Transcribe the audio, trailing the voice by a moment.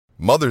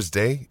Mother's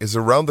Day is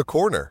around the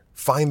corner.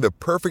 Find the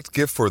perfect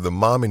gift for the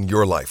mom in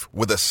your life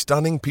with a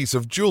stunning piece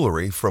of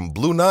jewelry from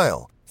Blue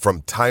Nile.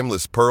 From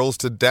timeless pearls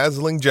to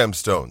dazzling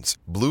gemstones,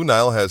 Blue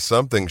Nile has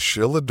something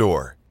she'll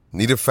adore.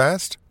 Need it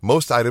fast?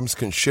 Most items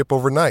can ship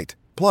overnight.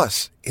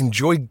 Plus,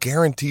 enjoy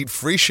guaranteed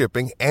free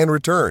shipping and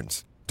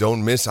returns.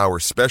 Don't miss our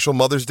special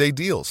Mother's Day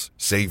deals.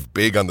 Save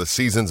big on the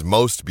season's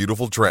most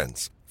beautiful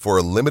trends. For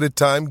a limited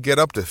time, get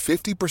up to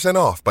 50%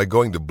 off by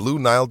going to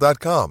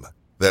BlueNile.com.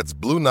 That's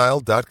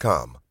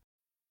BlueNile.com.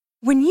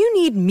 When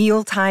you need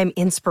mealtime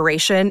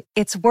inspiration,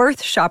 it's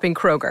worth shopping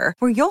Kroger,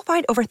 where you'll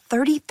find over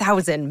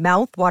 30,000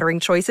 mouth-watering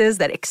choices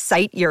that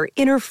excite your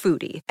inner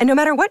foodie. And no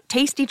matter what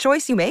tasty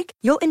choice you make,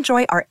 you'll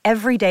enjoy our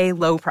everyday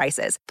low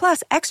prices,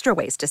 plus extra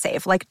ways to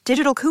save, like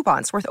digital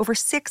coupons worth over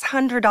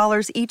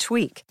 $600 each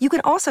week. You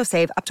can also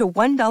save up to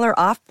 $1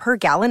 off per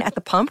gallon at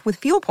the pump with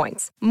fuel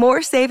points.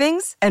 More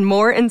savings and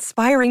more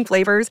inspiring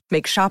flavors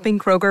make shopping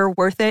Kroger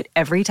worth it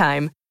every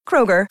time.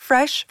 Kroger,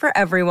 fresh for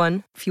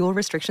everyone. Fuel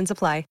restrictions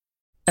apply.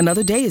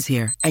 Another day is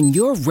here, and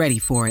you're ready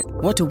for it.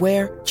 What to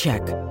wear?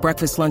 Check.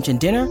 Breakfast, lunch, and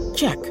dinner?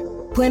 Check.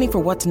 Planning for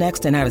what's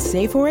next and how to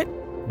save for it?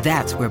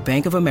 That's where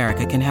Bank of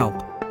America can help.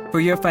 For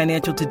your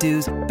financial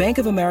to-dos, Bank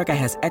of America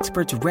has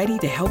experts ready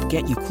to help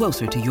get you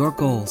closer to your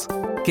goals.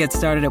 Get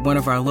started at one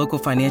of our local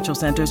financial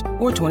centers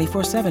or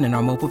 24/7 in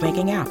our mobile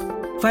banking app.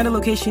 Find a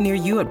location near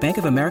you at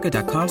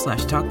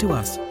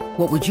bankofamerica.com/talktous.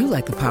 What would you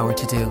like the power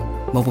to do?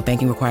 Mobile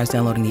banking requires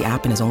downloading the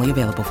app and is only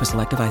available for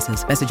select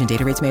devices. Message and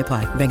data rates may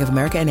apply. Bank of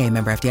America N.A.,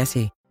 member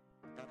FDIC.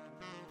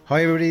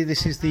 Hi everybody,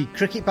 this is the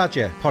Cricket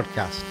Badger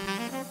podcast.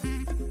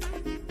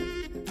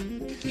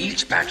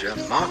 Each badger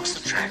marks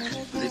the track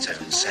with its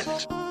own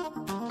scent.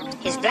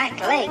 His black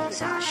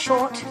legs are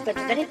short but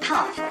very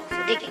powerful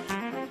for digging.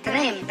 The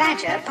name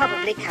badger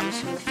probably comes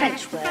from the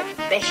French word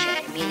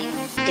bêcher, meaning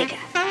digger.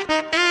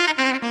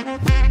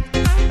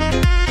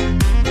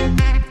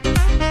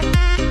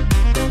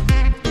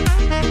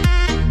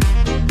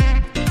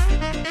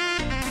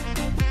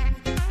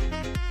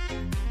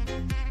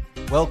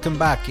 Welcome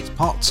back. It's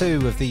part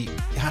 2 of the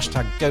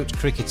hashtag GOAT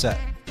Cricketer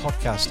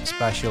podcast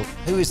special.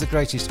 Who is the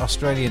greatest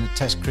Australian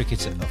Test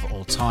cricketer of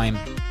all time?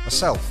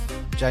 Myself,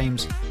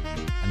 James,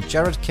 and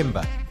Jarrod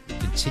Kimber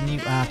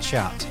continue our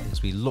chat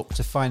as we look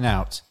to find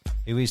out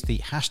who is the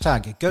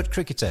hashtag GOAT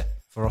Cricketer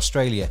for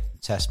Australia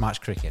Test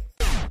match cricket.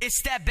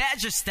 It's that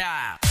Badger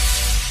style.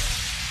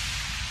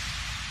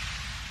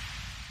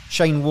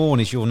 Shane Warne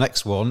is your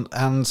next one,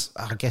 and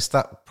I guess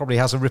that probably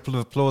has a ripple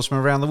of applause from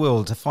around the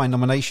world. A fine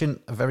nomination,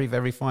 a very,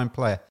 very fine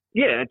player.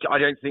 Yeah, I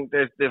don't think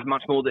there's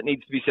much more that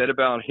needs to be said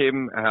about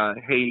him.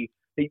 He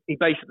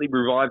basically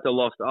revived a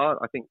lost art.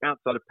 I think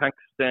outside of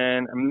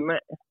Pakistan and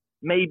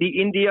maybe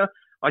India,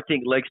 I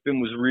think leg spin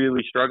was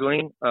really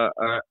struggling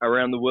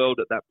around the world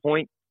at that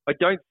point. I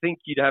don't think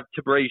you'd have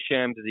Tabraiz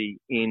Shamsi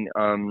in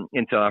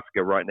South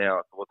Africa right now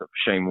if it wasn't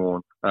for Shane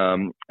Warne.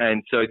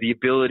 And so the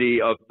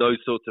ability of those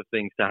sorts of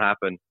things to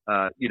happen,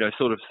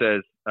 sort of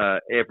says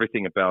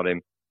everything about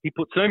him. He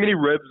put so many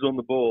revs on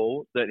the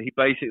ball that he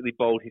basically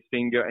bowled his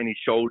finger and his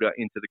shoulder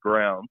into the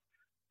ground.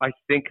 I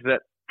think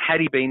that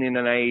had he been in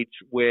an age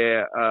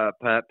where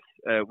perhaps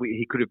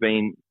he could have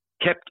been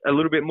kept a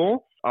little bit more,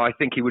 I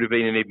think he would have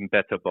been an even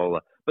better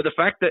bowler. But the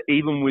fact that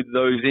even with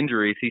those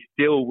injuries, he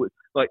still,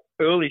 like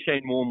early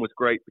Shane Warne was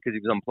great because he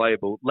was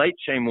unplayable. Late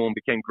Shane Warne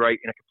became great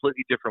in a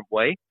completely different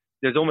way.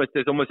 There's almost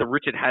a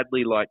Richard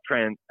Hadley-like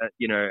trend,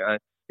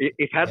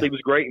 if Hadley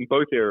was great in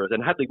both eras,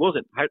 and Hadley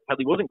wasn't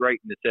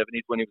great in the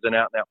 70s when he was an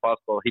out-and-out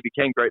fast bowler. He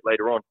became great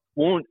later on.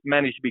 Warne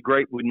managed to be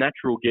great with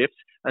natural gifts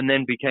and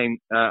then became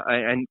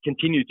and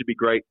continued to be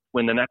great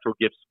when the natural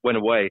gifts went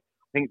away.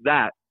 I think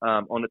that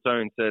on its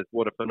own says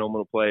what a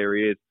phenomenal player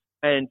he is.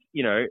 And,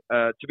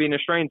 to be an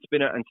Australian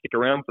spinner and stick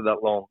around for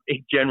that long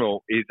in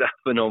general is a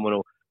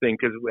phenomenal thing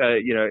because,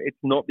 it's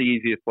not the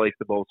easiest place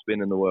to bowl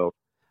spin in the world.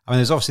 I mean,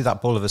 there's obviously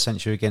that ball of a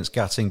century against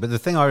Gatting, but the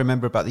thing I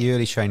remember about the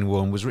early Shane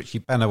Warne was Richie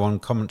Benaud on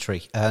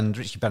commentary. And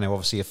Richie Benaud,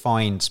 obviously a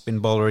fine spin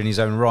bowler in his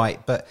own right,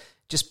 but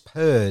just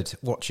purred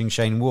watching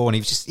Shane Warne.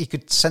 He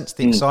could sense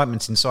the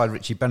excitement inside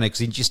Richie Benaud because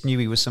he just knew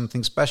he was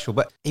something special.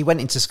 But he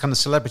went into kind of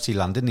celebrity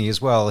land, didn't he,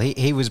 as well?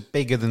 He was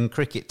bigger than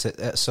cricket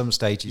at some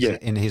stages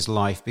in his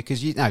life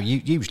because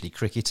usually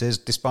cricketers,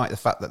 despite the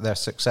fact that they're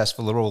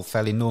successful, they're all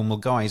fairly normal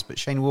guys. But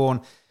Shane Warne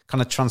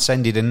kind of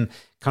transcended and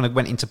kind of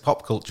went into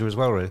pop culture as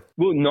well, really.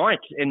 Well,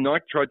 Nike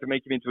tried to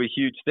make him into a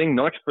huge thing.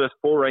 Nike's first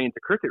foray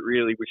into cricket,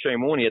 really, with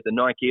Shane Warne. He had the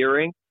Nike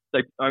earring.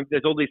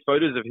 There's all these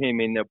photos of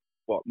him in the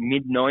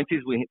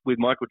mid-90s with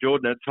Michael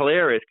Jordan. And it's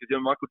hilarious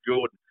because Michael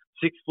Jordan,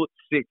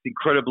 6'6",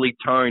 incredibly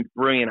toned,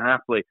 brilliant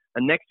athlete.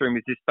 And next to him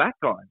is this fat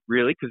guy,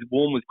 really, because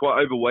Warne was quite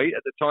overweight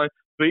at the time.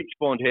 Beach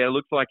blonde hair,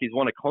 looks like he's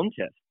won a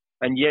contest.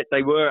 And yet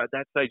they were, at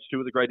that stage, two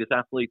of the greatest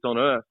athletes on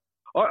earth.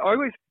 I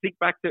always think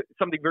back to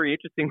something very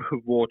interesting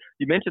with Warne.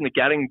 You mentioned the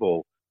Gatting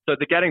ball. So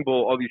the Gatting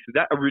ball, obviously,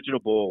 that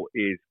original ball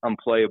is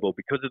unplayable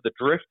because of the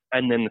drift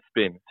and then the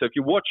spin. So if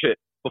you watch it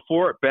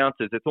before it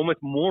bounces, it's almost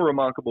more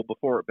remarkable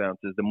before it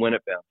bounces than when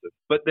it bounces.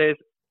 But there's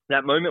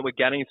that moment where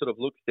Gatting sort of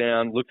looks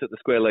down, looks at the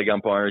square leg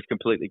umpire, is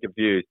completely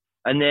confused.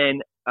 And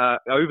then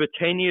over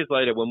 10 years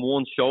later, when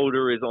Warne's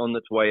shoulder is on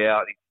its way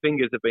out, his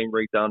fingers have been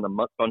redone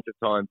a bunch of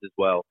times as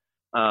well.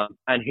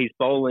 And he's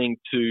bowling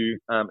to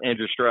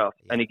Andrew Strauss,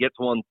 and he gets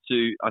one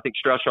to, I think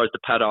Strauss tries to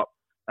pad up,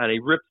 and he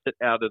rips it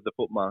out of the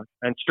foot mark.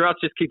 And Strauss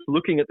just keeps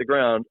looking at the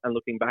ground and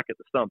looking back at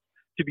the stumps.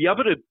 To be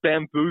able to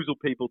bamboozle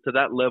people to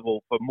that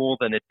level for more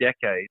than a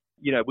decade,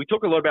 we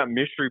talk a lot about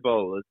mystery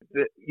bowlers.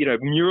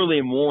 Murley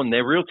and Warne,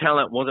 their real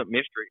talent wasn't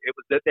mystery. It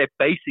was that their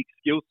basic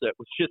skill set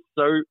was just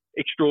so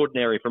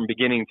extraordinary from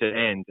beginning to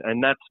end.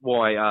 And that's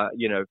why,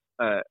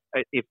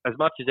 if as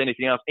much as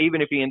anything else,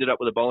 even if he ended up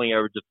with a bowling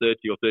average of 30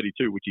 or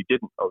 32, which he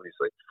didn't,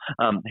 obviously,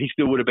 he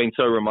still would have been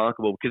so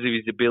remarkable because of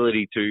his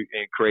ability to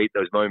create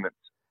those moments.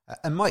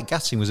 And Mike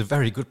Gatting was a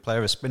very good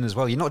player of spin as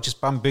well. You're not just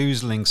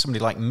bamboozling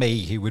somebody like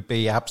me who would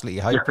be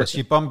absolutely hopeless.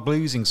 You're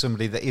bamboozling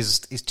somebody that is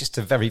just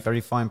a very, very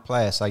fine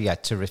player. So, yeah,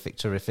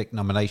 terrific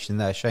nomination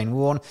there. Shane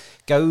Warne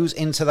goes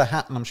into the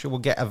hat, and I'm sure we'll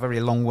get a very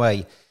long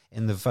way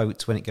in the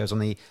vote when it goes on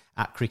the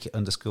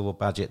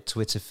 @cricket_Badger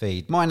Twitter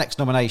feed. My next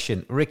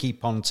nomination, Ricky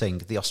Ponting,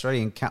 the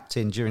Australian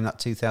captain during that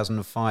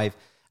 2005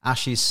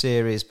 Ashes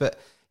series. But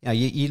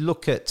you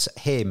look at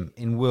him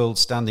in world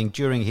standing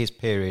during his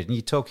period, and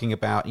you're talking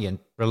about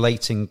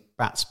relating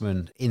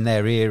batsmen in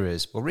their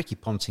eras. Well, Ricky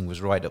Ponting was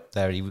right up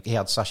there. He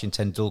had Sachin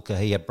Tendulkar,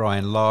 he had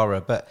Brian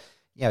Lara, but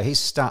his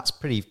stats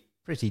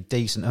pretty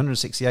decent.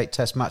 168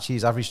 Test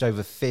matches, averaged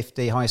over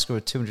 50, high score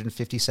of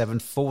 257,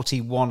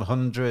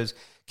 4,100.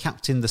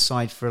 Captained the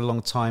side for a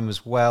long time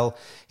as well.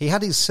 He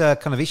had his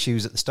kind of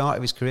issues at the start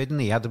of his career, didn't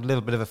he? He had a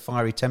little bit of a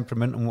fiery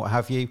temperament and what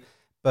have you.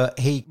 But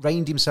he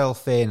reined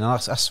himself in. And I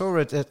saw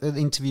an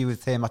interview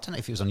with him. I don't know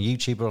if it was on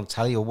YouTube or on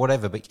telly or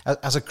whatever, but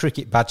as a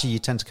cricket badger, you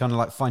tend to kind of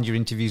like find your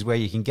interviews where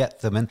you can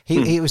get them. And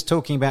he was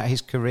talking about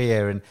his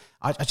career, and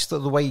I just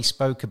thought the way he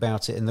spoke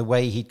about it and the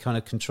way he'd kind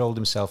of controlled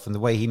himself and the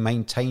way he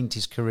maintained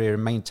his career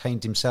and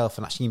maintained himself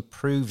and actually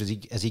improved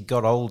as he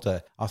got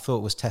older, I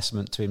thought was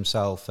testament to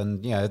himself.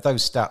 And,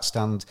 those stats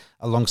stand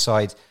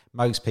alongside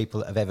most people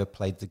that have ever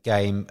played the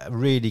game. A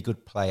really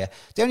good player.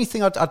 The only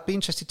thing I'd be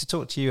interested to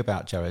talk to you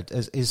about, Jarrod,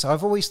 is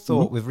I've always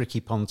thought with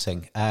Ricky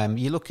Ponting,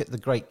 you look at the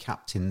great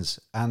captains,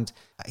 and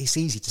it's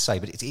easy to say,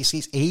 but it's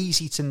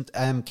easy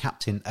to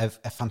captain a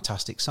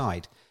fantastic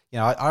side.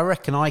 I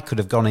reckon I could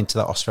have gone into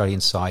that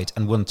Australian side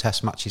and won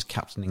Test matches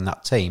captaining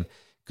that team.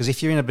 Because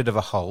if you're in a bit of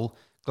a hole,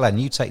 Glenn,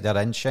 you take that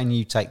end, Shane,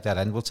 you take that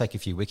end, we'll take a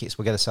few wickets,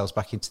 we'll get ourselves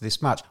back into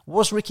this match.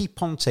 Was Ricky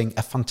Ponting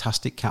a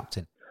fantastic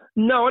captain?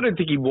 No, I don't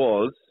think he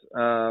was.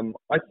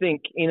 I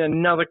think in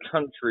another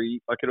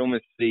country, I could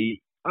almost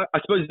see, I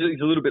suppose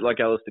he's a little bit like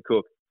Alistair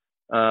Cook.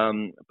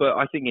 But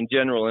I think in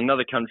general,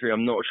 another country,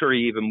 I'm not sure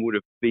he even would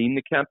have been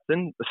the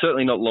captain,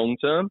 certainly not long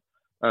term.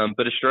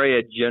 But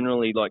Australia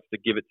generally likes to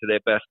give it to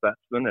their best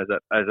batsman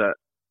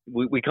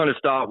we kind of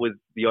start with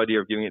the idea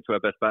of giving it to our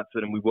best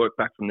batsman, and we work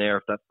back from there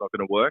if that's not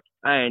going to work.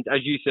 And as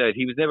you said,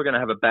 he was never going to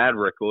have a bad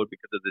record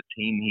because of the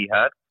team he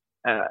had.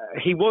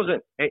 He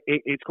wasn't.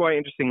 It's quite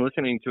interesting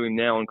listening to him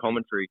now on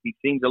commentary. He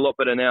seems a lot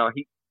better now.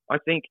 I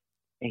think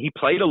he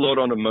played a lot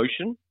on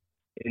emotion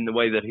in the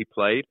way that he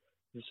played.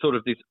 He's sort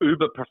of this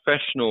uber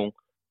professional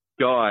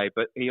guy,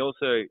 but he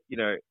also,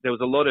 there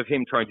was a lot of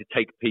him trying to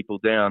take people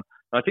down.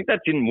 I think that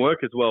didn't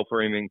work as well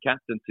for him in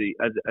captaincy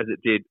as it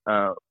did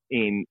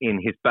in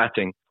his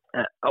batting.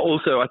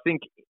 Also, I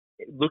think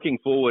looking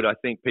forward, I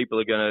think people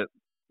are going to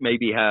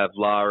maybe have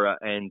Lara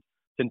and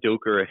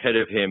Tendulkar ahead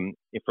of him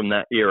from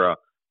that era.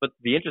 But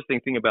the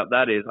interesting thing about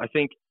that is I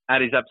think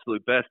at his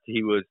absolute best,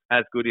 he was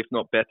as good, if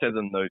not better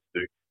than those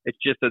two. It's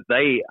just that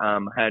they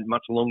had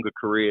much longer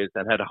careers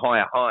and had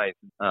higher highs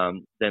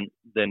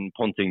than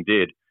Ponting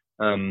did.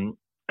 And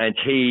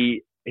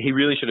he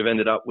really should have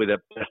ended up with a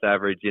best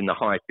average in the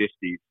high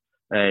 50s.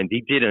 And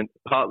he didn't,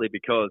 partly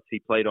because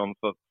he played on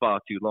for far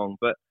too long.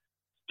 But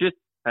just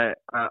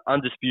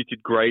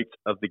undisputed great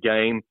of the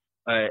game.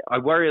 I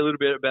worry a little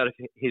bit about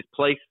his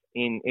place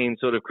in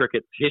sort of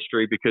cricket's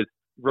history, because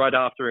right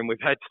after him, we've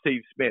had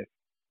Steve Smith.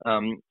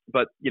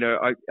 But,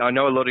 I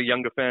know a lot of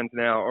younger fans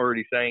now are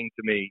already saying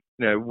to me,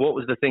 what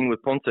was the thing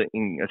with Ponting?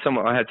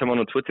 I had someone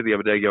on Twitter the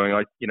other day going,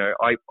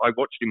 I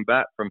watched him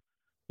bat from,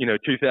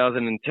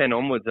 2010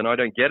 onwards, and I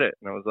don't get it.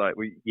 And I was like,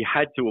 you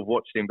had to have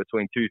watched him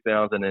between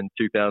 2000 and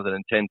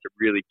 2010 to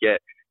really get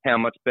how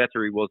much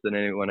better he was than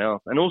anyone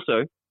else. And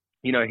also,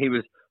 he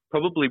was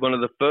probably one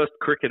of the first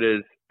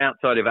cricketers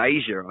outside of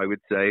Asia, I would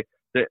say,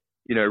 that,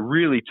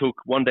 really took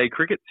one-day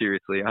cricket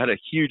seriously. I had a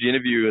huge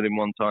interview with him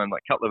one time,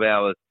 like a couple of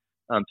hours,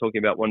 talking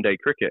about one-day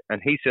cricket.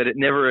 And he said it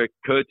never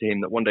occurred to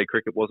him that one-day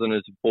cricket wasn't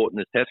as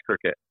important as Test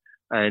cricket.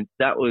 And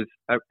that was,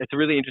 it's a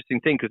really interesting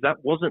thing, because that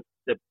wasn't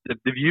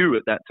the view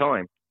at that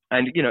time.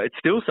 And, it's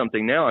still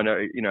something now. I know,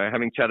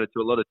 having chatted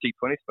to a lot of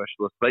T20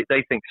 specialists,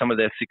 they think some of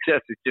their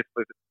success is just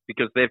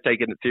because they've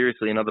taken it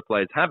seriously and other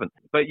players haven't.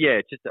 But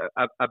yeah, just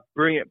a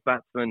brilliant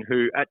batsman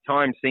who at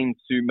times seems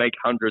to make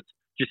hundreds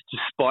just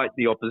despite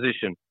the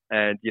opposition.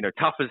 And,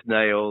 tough as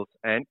nails,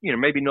 and,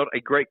 maybe not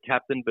a great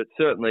captain, but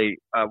certainly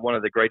one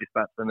of the greatest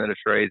batsmen that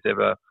Australia's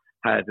ever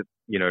had,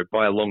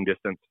 by a long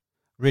distance.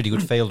 Really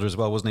good fielder as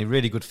well, wasn't he?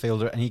 Really good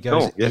fielder, and he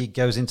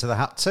goes into the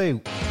hat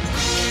too.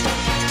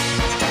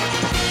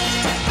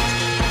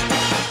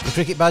 The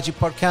Cricket Badger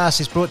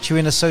podcast is brought to you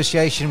in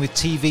association with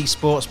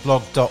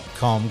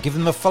tvsportsblog.com. Give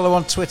them a follow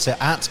on Twitter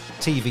at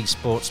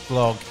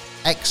tvsportsblog.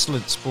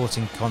 Excellent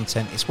sporting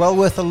content. It's well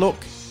worth a look.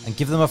 And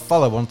give them a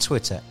follow on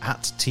Twitter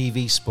at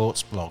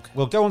tvsportsblog.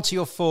 We'll go on to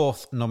your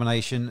fourth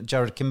nomination,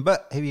 Jarrod Kimber.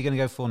 Who are you going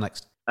to go for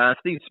next?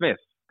 Steve Smith.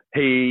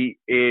 He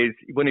is,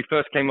 when he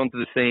first came onto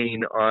the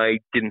scene, I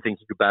didn't think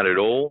he could bat at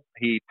all.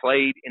 He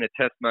played in a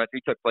test match. He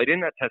played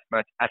in that test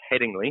match at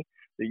Headingley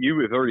that you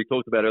have already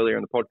talked about earlier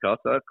in the podcast,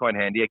 so that's quite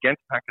handy,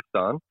 against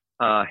Pakistan.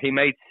 He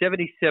made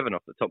 77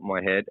 off the top of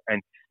my head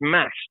and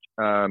smashed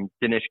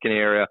Dinesh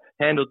Kaneria,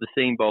 handled the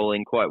seam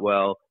bowling quite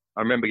well.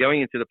 I remember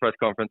going into the press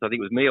conference, I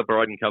think it was me or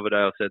Bryden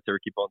Coverdale said to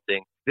Ricky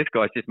Ponting, this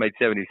guy's just made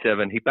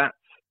 77. He bats,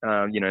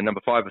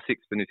 number 5 or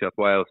 6 for New South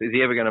Wales. Is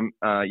he ever going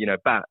to,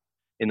 bat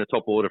in the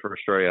top order for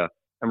Australia?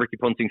 And Ricky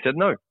Ponting said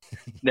no.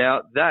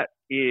 Now, that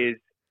is,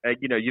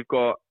 you've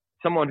got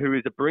someone who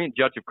is a brilliant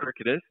judge of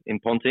cricketers in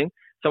Ponting,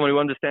 someone who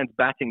understands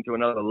batting to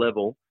another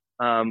level,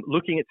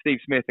 looking at Steve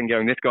Smith and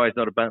going, this guy is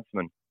not a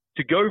batsman.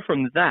 To go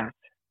from that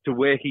to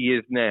where he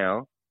is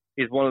now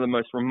is one of the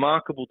most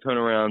remarkable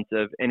turnarounds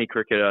of any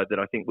cricketer that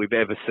I think we've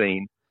ever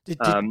seen.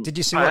 Did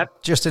you see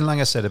what Justin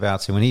Langer said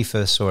about him when he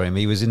first saw him?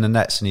 He was in the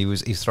nets and he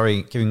was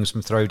giving him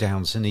some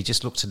throwdowns, and he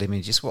just looked at him and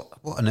he just, what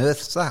on earth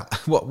is that?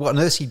 What on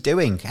earth is he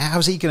doing?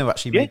 How's he going to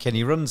actually make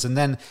any runs? And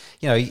then,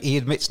 he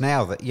admits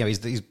now that, he's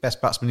the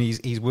best batsman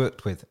he's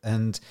worked with.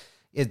 And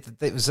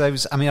it was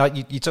those. I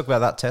mean, you talk about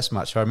that test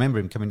match. I remember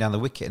him coming down the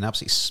wicket and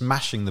absolutely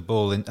smashing the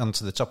ball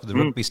onto the top of the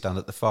rugby stand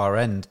at the far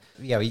end.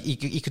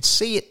 He could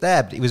see it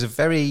there, but it was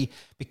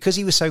because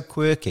he was so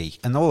quirky,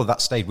 and all of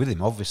that stayed with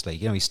him. Obviously,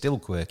 he's still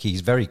quirky.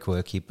 He's very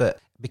quirky, but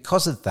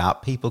because of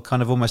that, people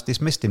kind of almost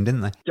dismissed him,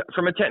 didn't they?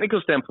 From a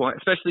technical standpoint,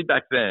 especially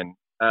back then,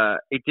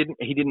 he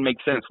didn't make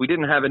sense. We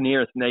didn't have a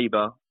nearest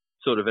neighbour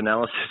sort of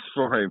analysis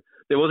for him.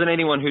 There wasn't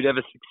anyone who'd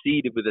ever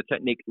succeeded with a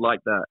technique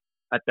like that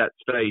at that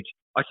stage.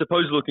 I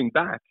suppose looking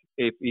back,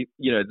 if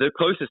the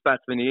closest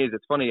batsman he is,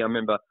 it's funny, I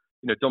remember,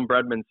 Don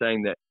Bradman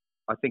saying that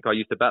I think I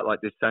used to bat like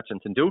this Sachin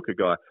Tendulkar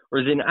guy,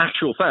 whereas in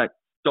actual fact,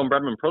 Don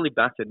Bradman probably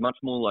batted much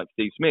more like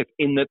Steve Smith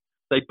in that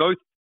they both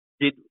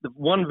did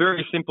one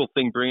very simple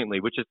thing brilliantly,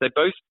 which is they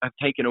both have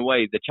taken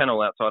away the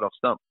channel outside off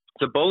stump.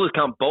 So bowlers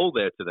can't bowl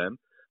there to them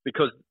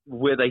because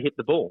where they hit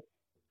the ball.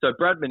 So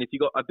Bradman, if you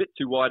got a bit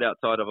too wide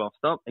outside of off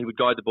stump, he would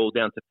guide the ball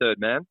down to third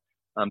man.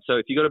 So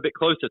if you got a bit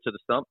closer to the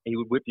stump, he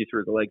would whip you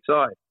through the leg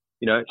side.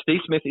 Steve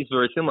Smith is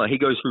very similar. He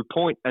goes through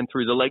point and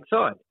through the leg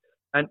side.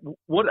 And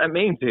what that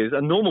means is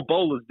a normal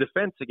bowler's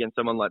defense against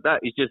someone like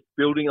that is just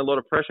building a lot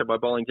of pressure by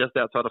bowling just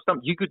outside of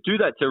stump. You could do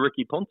that to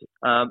Ricky Ponting,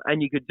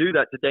 and you could do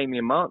that to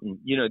Damien Martin.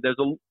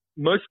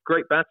 Most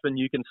great batsmen,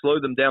 you can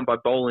slow them down by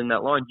bowling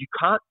that line. You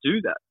can't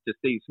do that to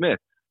Steve Smith.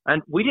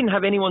 And we didn't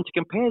have anyone to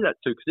compare that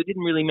to because it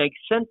didn't really make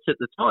sense at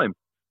the time.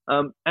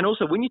 And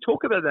also, when you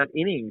talk about that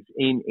innings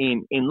in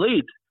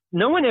Leeds,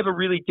 no one ever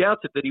really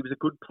doubted that he was a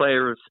good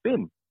player of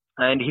spin.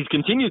 And he's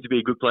continued to be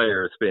a good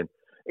player of spin.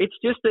 It's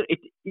just that if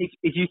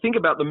you think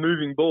about the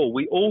moving ball,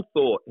 we all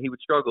thought he would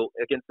struggle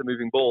against the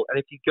moving ball. And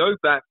if you go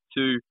back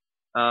to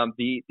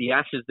the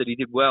Ashes that he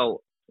did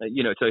well,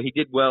 so he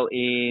did well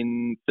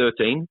in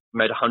 13,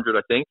 made 100,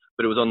 I think,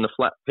 but it was on the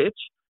flat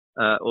pitch.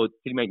 Or did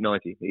he make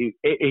 90?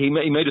 He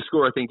made a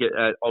score, I think,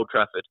 at Old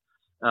Trafford.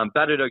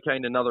 Batted okay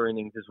in another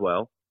innings as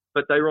well,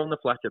 but they were on the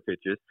flatter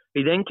pitches.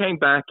 He then came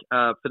back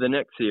for the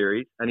next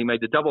series, and he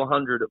made the double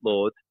 100 at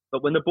Lords.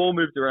 But when the ball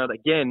moved around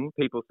again,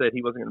 people said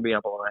he wasn't going to be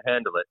able to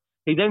handle it.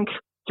 He then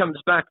comes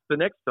back the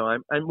next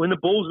time, and when the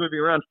ball's moving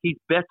around, he's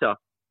better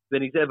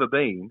than he's ever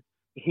been.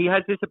 He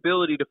has this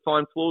ability to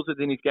find flaws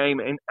within his game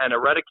and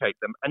eradicate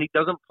them, and he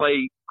doesn't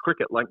play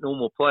cricket like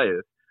normal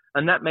players.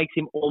 And that makes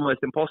him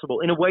almost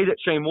impossible in a way that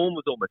Shane Warne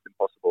was almost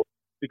impossible.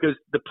 Because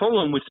the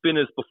problem with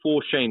spinners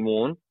before Shane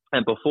Warne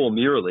and before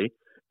Murali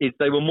is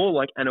they were more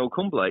like Anil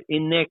Kumble.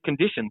 In their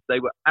conditions,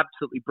 they were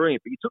absolutely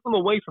brilliant, but you took them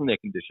away from their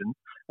conditions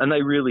and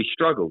they really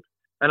struggled.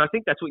 And I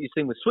think that's what you're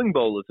seeing with swing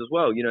bowlers as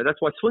well.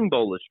 That's why swing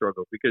bowlers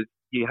struggle, because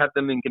you have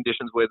them in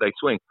conditions where they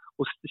swing.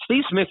 Well,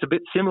 Steve Smith's a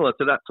bit similar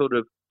to that sort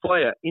of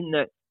player in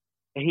that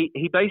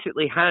he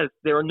basically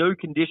there are no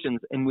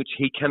conditions in which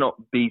he cannot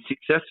be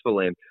successful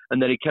in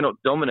and that he cannot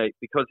dominate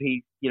because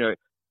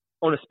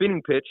on a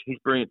spinning pitch, he's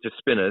brilliant to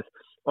spinners.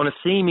 On a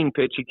seaming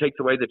pitch, he takes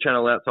away the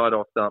channel outside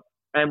off stump.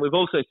 And we've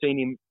also seen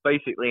him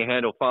basically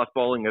handle fast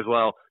bowling as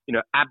well,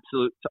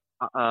 absolute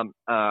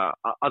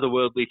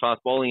otherworldly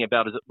fast bowling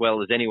about as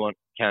well as anyone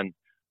can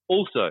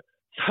also.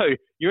 So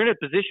you're in a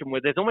position where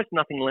there's almost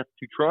nothing left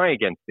to try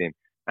against him.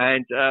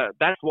 And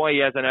that's why he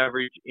has an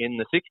average in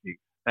the 60s.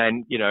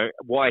 And,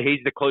 why he's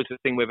the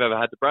closest thing we've ever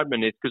had to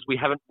Bradman is because we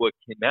haven't worked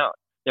him out.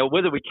 Now,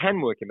 whether we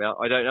can work him out,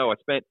 I don't know. I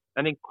spent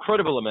an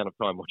incredible amount of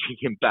time watching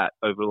him bat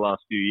over the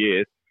last few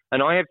years.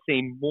 And I have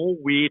seen more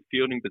weird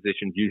fielding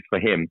positions used for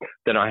him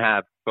than I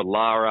have for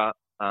Lara,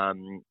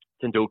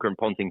 Tendulkar and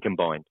Ponting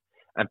combined.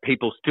 And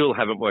people still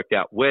haven't worked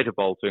out where to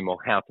bowl to him or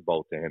how to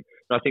bowl to him.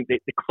 And I think that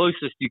the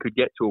closest you could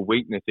get to a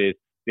weakness is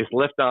this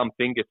left arm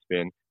finger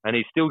spin, and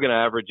he's still going to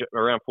average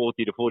around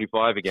 40 to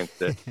 45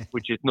 against it,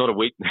 which is not a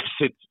weakness.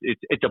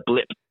 It's a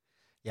blip.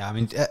 Yeah, I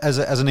mean, as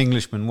an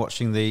Englishman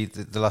watching the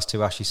last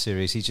two Ashes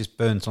series, he's just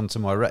burnt onto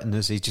my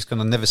retinas. He's just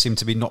going to never seem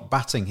to be not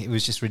batting. It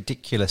was just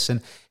ridiculous.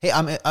 And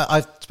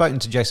I've spoken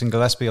to Jason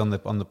Gillespie on the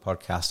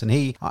podcast, and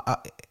he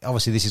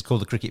obviously this is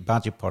called the Cricket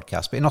Badger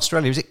podcast, but in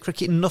Australia, is it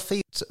cricket nuffy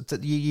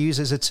that you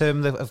use as a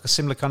term, of a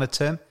similar kind of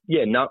term?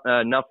 Yeah,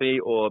 nuffy,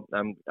 or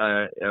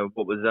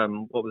what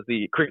was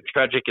the cricket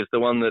tragic is the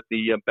one that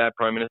the bad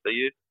prime minister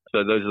used. So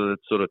those are the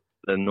sort of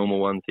the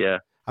normal ones. Yeah.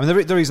 I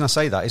mean, the reason I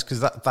say that is because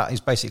that is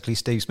basically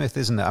Steve Smith,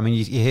 isn't it? I mean,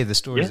 you hear the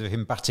stories of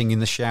him batting in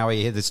the shower,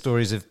 you hear the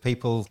stories of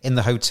people in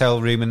the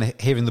hotel room and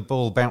hearing the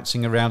ball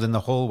bouncing around in the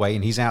hallway,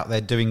 and he's out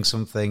there doing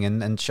something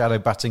and shadow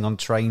batting on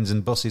trains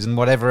and buses and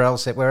whatever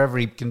else, wherever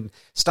he can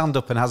stand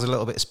up and has a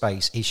little bit of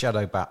space, he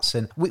shadow bats.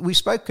 And we've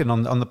spoken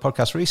on the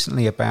podcast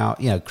recently about,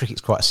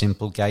 cricket's quite a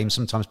simple game.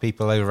 Sometimes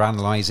people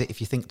overanalyse it.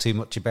 If you think too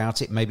much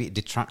about it, maybe it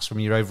detracts from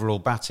your overall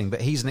batting.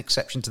 But he's an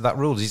exception to that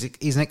rule.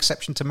 He's an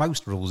exception to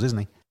most rules, isn't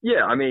he?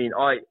 Yeah, I mean,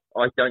 I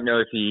don't know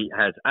if he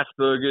has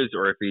Asperger's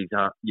or if he's,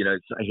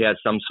 he has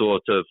some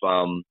sort of,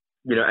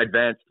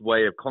 advanced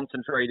way of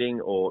concentrating,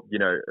 or,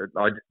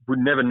 I would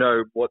never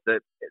know what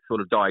that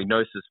sort of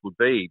diagnosis would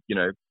be,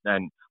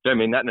 and I don't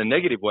mean that in a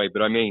negative way,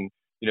 but I mean,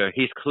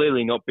 he's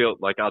clearly not built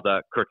like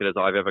other cricketers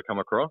I've ever come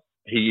across.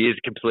 He is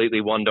completely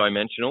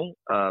one-dimensional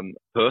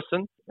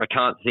person. I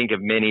can't think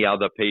of many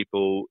other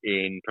people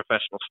in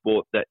professional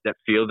sport that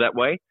feel that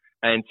way.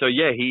 And so,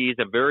 yeah, he is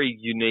a very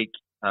unique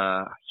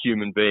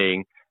human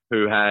being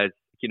who has,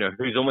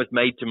 who's almost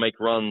made to make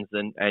runs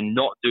and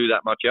not do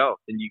that much else.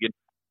 And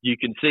you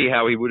can see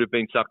how he would have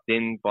been sucked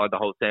in by the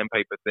whole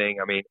sandpaper thing.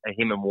 I mean,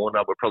 him and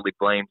Warner were probably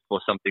blamed for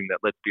something that,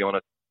 let's be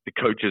honest, the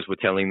coaches were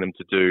telling them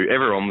to do.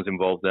 Everyone was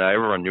involved there.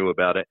 Everyone knew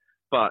about it.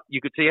 But you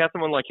could see how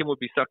someone like him would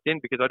be sucked in,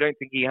 because I don't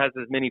think he has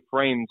as many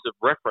frames of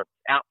reference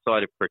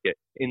outside of cricket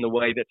in the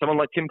way that someone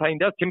like Tim Payne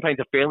does. Tim Payne's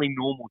a fairly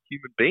normal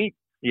human being.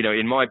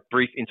 In my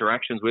brief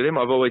interactions with him,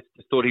 I've always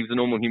just thought he was a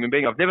normal human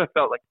being. I've never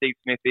felt like Steve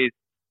Smith is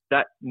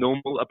that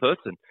normal a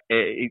person.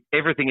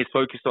 Everything is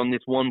focused on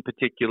this one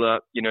particular,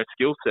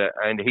 skill set,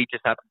 and he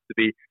just happens to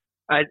be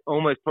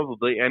almost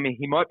probably, I mean,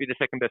 he might be the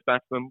second best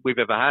batsman we've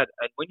ever had.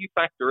 And when you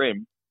factor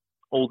in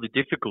all the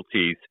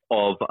difficulties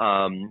of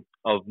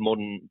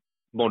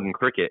modern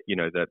cricket,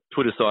 the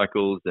Twitter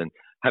cycles and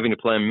having to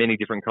play on many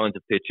different kinds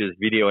of pitches,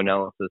 video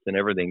analysis and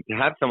everything, to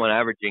have someone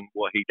averaging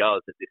what he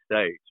does at this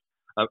stage.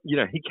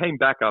 He came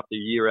back after a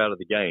year out of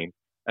the game,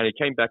 and he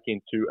came back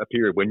into a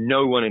period where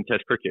no one in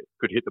Test cricket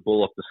could hit the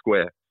ball off the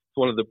square. It's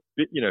one of the,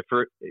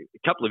 for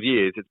a couple of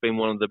years, it's been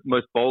one of the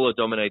most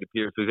bowler-dominated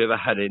periods we've ever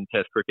had in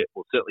Test cricket,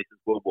 well, certainly since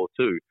World War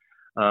II.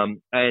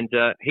 And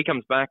he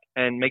comes back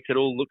and makes it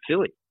all look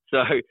silly.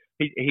 So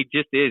he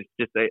just is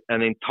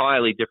an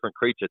entirely different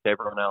creature to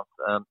everyone else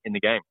in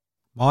the game.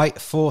 My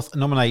fourth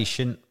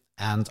nomination,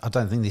 and I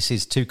don't think this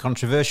is too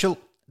controversial,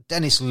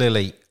 Dennis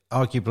Lillee,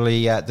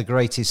 arguably the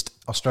greatest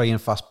Australian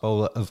fast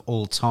bowler of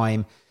all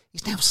time.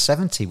 He's now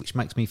 70, which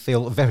makes me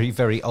feel very,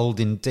 very old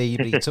indeed.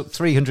 But he took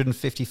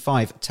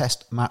 355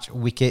 Test match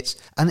wickets.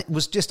 And it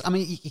was just, I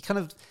mean, you kind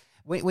of,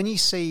 when you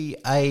see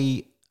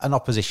an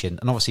opposition,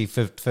 and obviously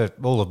for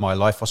all of my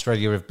life,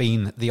 Australia have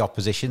been the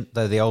opposition.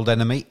 They're the old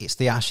enemy. It's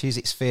the Ashes.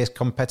 It's fierce,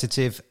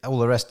 competitive, all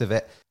the rest of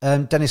it.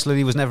 Dennis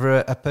Lillee was never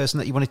a person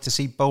that you wanted to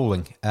see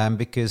bowling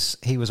because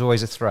he was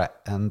always a threat.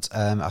 And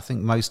I think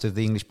most of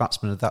the English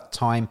batsmen at that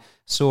time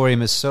saw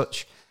him as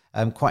such.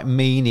 Quite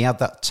mean. He had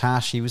that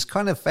tash. He was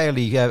kind of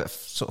fairly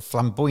sort of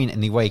flamboyant in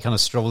the way. He kind of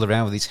strolled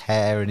around with his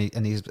hair and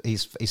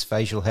his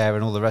facial hair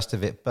and all the rest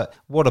of it. But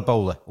what a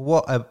bowler.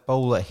 What a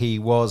bowler he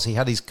was. He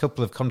had his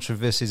couple of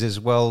controversies as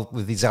well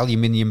with his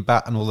aluminium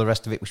bat and all the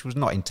rest of it, which was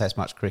not in Test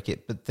match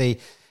cricket. But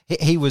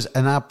he was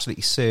an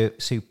absolutely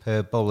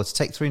superb bowler. To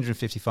take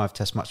 355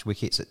 Test match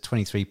wickets at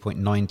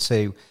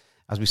 23.92,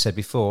 as we said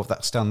before,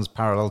 that stands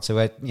parallel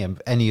to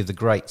any of the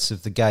greats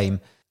of the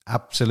game.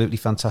 Absolutely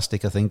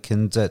fantastic, I think,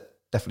 and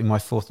definitely my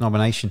fourth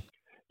nomination.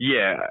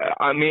 Yeah,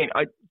 I mean,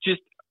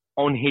 just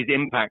on his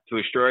impact to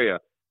Australia,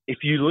 if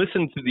you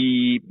listen to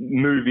the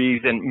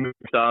movies and movie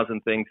stars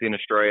and things in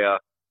Australia,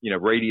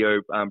 radio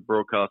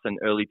broadcasts and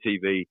early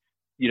TV,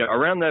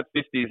 around the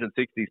 50s and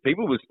 60s,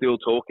 people were still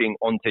talking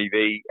on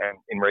TV and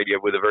in radio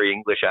with a very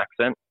English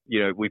accent.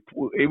 It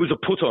was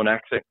a put-on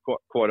accent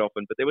quite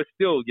often, but there was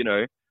still,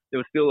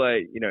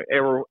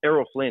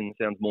 Errol Flynn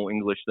sounds more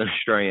English than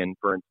Australian,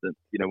 for instance,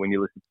 when you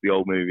listen to the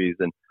old movies.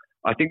 And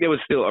I think there was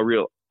still a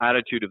real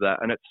attitude of that.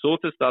 And it sort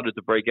of started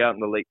to break out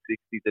in the late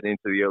 60s and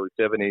into the early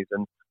 70s.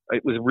 And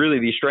it was really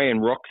the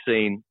Australian rock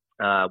scene,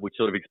 which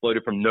sort of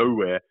exploded from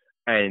nowhere,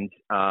 and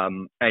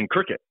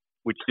cricket,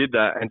 which did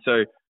that. And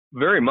so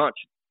very much,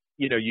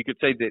 you could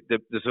say that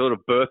the sort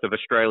of birth of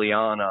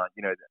Australiana,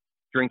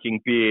 drinking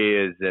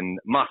beers and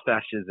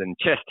mustaches and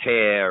chest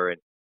hair and,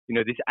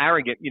 this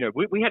arrogant,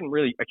 we hadn't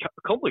really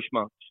accomplished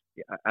much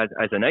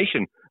as a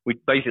nation. We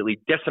basically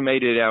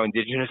decimated our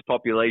indigenous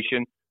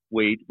population.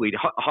 We'd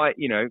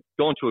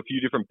gone to a few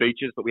different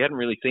beaches, but we hadn't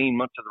really seen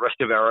much of the rest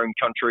of our own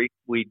country.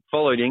 We'd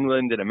followed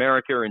England and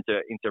America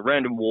into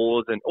random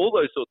wars and all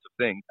those sorts of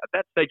things. At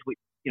that stage,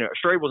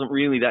 Australia wasn't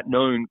really that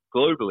known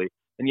globally,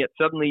 and yet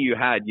suddenly you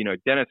had,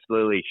 Dennis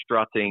Lilly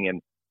strutting,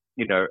 and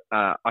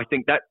I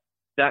think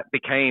that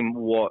became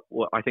what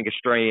I think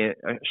Australia,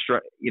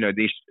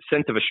 the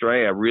sense of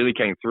Australia really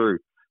came through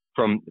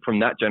from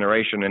that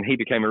generation, and he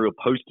became a real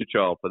poster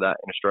child for that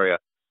in Australia.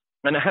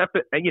 And it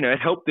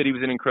helped that he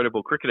was an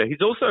incredible cricketer. He's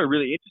also a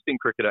really interesting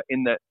cricketer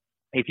in that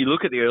if you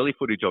look at the early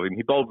footage of him,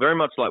 he bowled very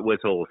much like Wes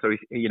Hall. So,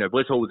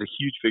 Wes Hall was a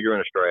huge figure in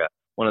Australia,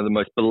 one of the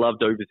most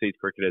beloved overseas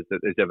cricketers that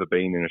there's ever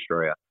been in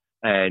Australia.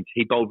 And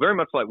he bowled very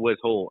much like Wes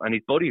Hall, and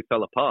his body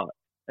fell apart.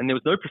 And there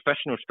was no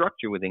professional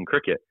structure within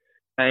cricket.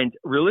 And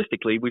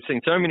realistically, we've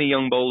seen so many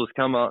young bowlers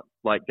come up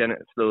like Dennis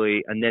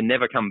Lilly and then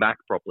never come back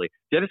properly.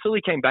 Dennis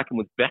Lilly came back and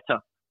was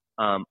better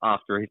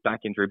after his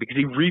back injury because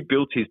he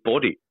rebuilt his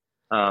body.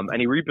 And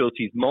he rebuilt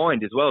his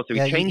mind as well. So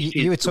he changed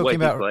the way he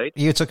played.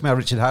 You were talking about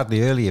Richard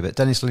Hadlee earlier, but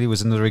Dennis Lilly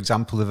was another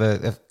example of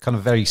a kind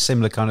of very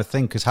similar kind of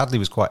thing, because Hadlee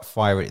was quite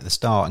fiery at the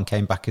start and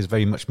came back as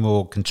very much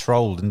more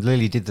controlled, and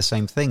Lilly did the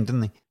same thing,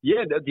 didn't he?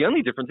 Yeah, the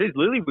only difference is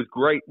Lilly was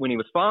great when he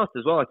was fast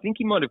as well. I think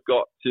he might have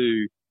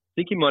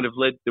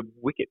led the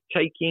wicket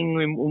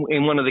taking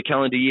in one of the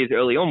calendar years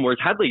early on, whereas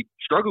Hadlee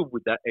struggled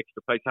with that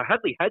extra pace. So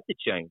Hadlee had to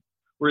change,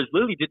 whereas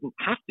Lilly didn't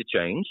have to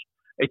change.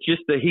 It's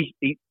just that he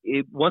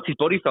once his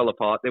body fell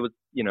apart, there was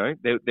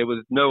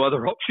no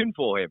other option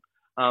for him.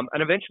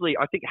 And eventually,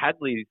 I think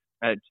Hadley's,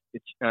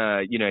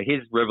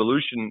 his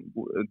revolution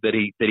that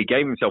he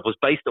gave himself was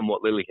based on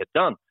what Lilly had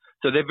done.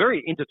 So they're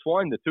very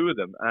intertwined, the two of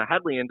them.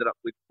 Hadlee ended up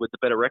with the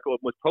better record,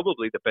 was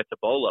probably the better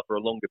bowler for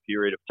a longer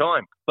period of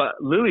time. But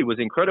Lilly was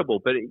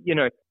incredible. But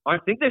I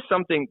think there's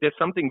something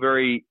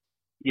very.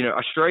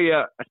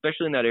 Australia,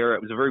 especially in that era,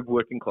 it was a very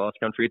working class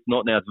country. It's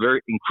not now. It's a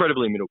very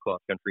incredibly middle class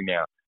country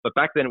now. But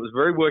back then it was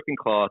very working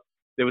class.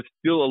 There was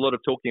still a lot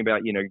of talking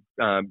about,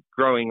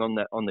 growing on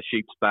the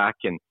sheep's back,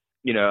 and,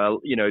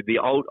 the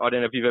old, I don't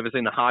know if you've ever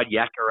seen the hard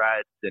yakka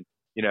ads, and,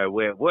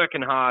 we're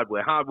working hard,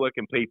 we're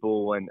hard-working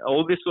people, and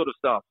all this sort of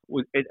stuff.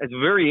 It's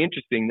very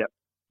interesting that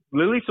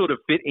Lilly sort of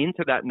fit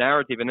into that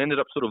narrative and ended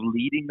up sort of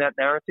leading that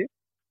narrative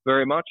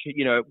very much.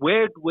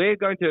 We're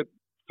going to,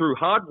 through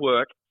hard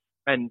work,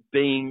 and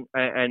being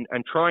and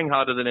trying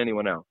harder than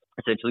anyone else.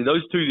 Essentially,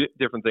 those two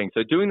different things.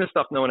 So doing the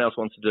stuff no one else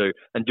wants to do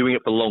and doing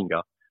it for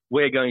longer,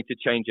 we're going to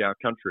change our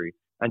country.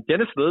 And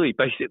Dennis Lilly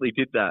basically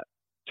did that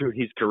through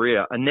his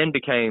career and then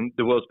became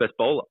the world's best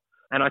bowler.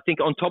 And I think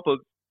on top of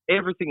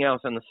everything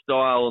else and the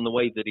style and the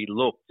way that he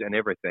looked and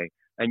everything,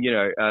 and,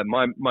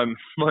 my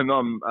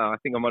mum, I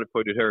think I might have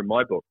quoted her in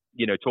my book,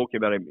 talking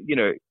about him,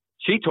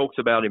 she talks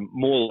about him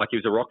more like he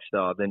was a rock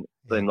star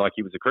than like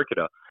he was a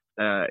cricketer.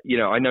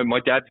 I know my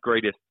dad's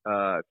greatest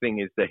thing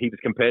is that he was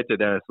compared to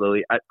Dennis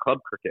Lilly at club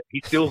cricket.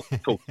 He still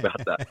talks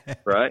about that,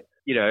 right?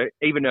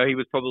 Even though he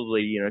was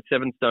probably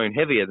 7 stone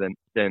heavier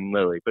than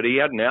Lilly, but he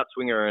had an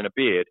outswinger and a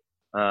beard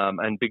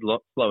and big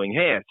flowing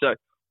hair. So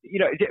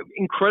it's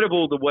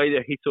incredible the way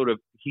that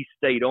he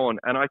stayed on.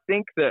 And I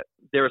think that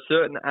there are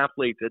certain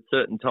athletes at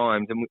certain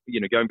times, and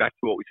going back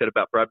to what we said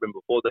about Bradman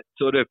before, that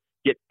sort of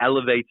get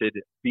elevated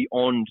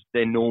beyond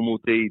their normal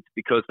deeds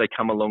because they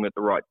come along at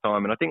the right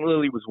time. And I think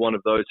Lilly was one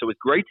of those. So as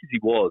great as he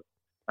was,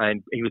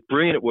 and he was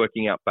brilliant at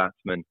working out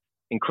batsmen,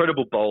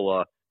 incredible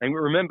bowler. And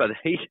remember that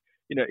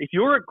if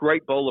you're a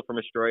great bowler from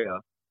Australia,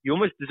 you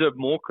almost deserve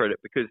more credit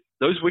because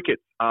those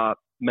wickets are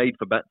made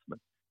for batsmen.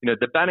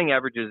 The batting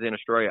averages in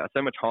Australia are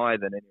so much higher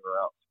than anywhere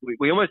else.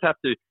 We almost have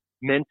to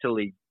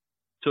mentally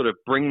sort of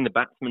bring the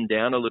batsmen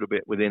down a little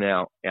bit within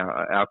our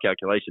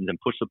calculations and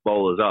push the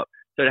bowlers up.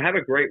 So to have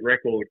a great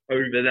record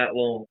over that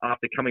long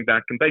after coming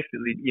back and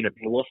basically, being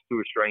lost to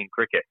Australian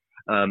cricket,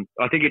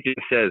 I think it just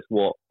says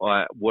what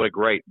a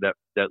great that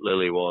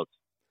Lilly was.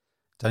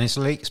 Dennis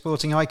Lilly,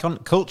 sporting icon,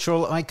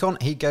 cultural icon,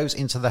 he goes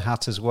into the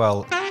hat as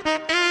well.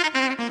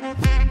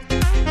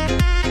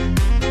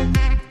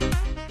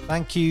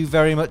 Thank you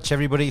very much,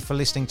 everybody, for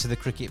listening to the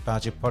Cricket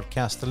Badger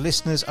podcast. The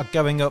listeners are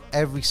going up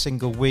every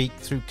single week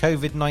through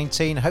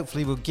COVID-19.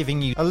 Hopefully, we're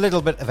giving you a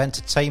little bit of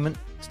entertainment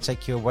to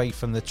take you away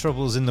from the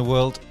troubles in the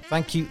world.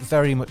 Thank you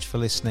very much for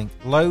listening.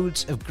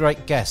 Loads of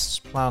great guests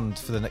planned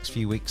for the next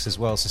few weeks as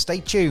well. So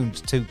stay tuned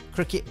to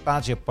Cricket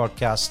Badger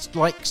podcast.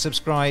 Like,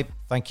 subscribe.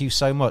 Thank you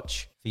so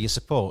much for your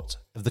support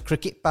of the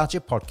Cricket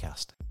Badger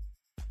podcast.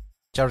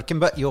 Jarrod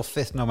Kimber, your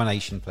 5th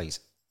nomination, please.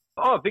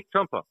 Oh, Vic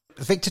Trumper.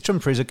 Victor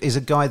Trumper is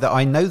a guy that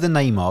I know the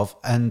name of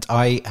and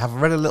I have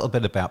read a little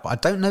bit about, but I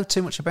don't know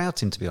too much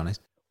about him, to be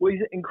honest. Well,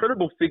 he's an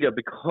incredible figure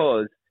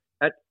because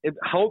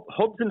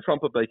Hobbs and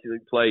Trumper basically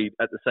played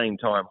at the same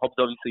time. Hobbs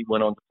obviously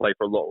went on to play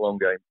for a lot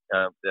longer.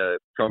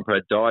 Trumper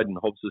had died and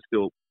Hobbs was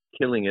still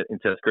killing it in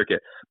Test cricket.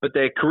 But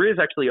their careers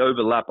actually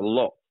overlap a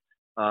lot.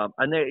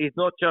 And there is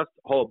not just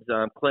Hobbs,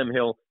 Clem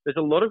Hill. There's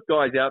a lot of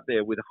guys out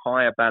there with a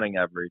higher batting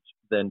average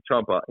than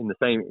Trumper in the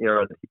same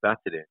era that he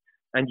batted in.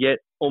 And yet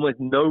almost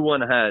no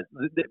one has,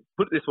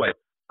 put it this way,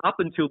 up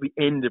until the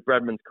end of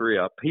Bradman's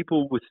career,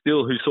 people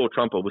who saw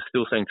Trumper were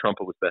still saying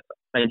Trumper was better.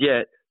 And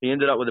yet, he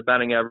ended up with a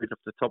batting average off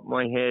the top of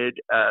my head,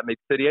 maybe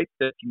 38,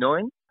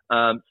 39.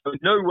 So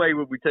no way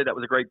would we say that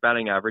was a great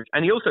batting average.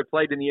 And he also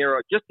played in the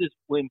era just as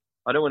when,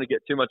 I don't want to get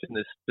too much in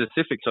the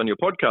specifics on your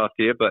podcast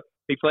here, but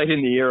he played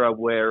in the era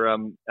where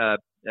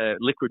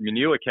liquid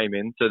manure came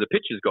in, so the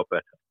pitches got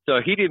better. So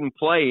he didn't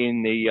play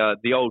in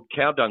the old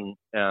cow dung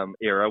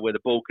era where the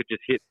ball could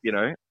just hit,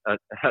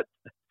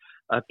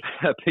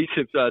 a piece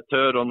of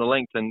turd on the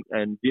length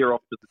and veer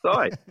off to the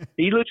side.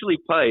 He literally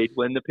played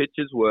when the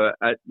pitches were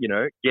at,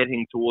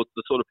 getting towards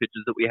the sort of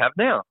pitches that we have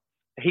now.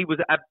 He was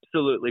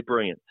absolutely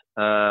brilliant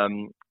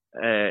in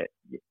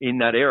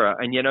that era,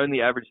 and yet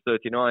only averaged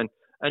 39.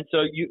 And so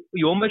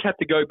you almost have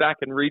to go back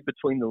and read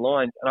between the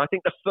lines. And I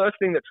think the first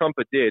thing that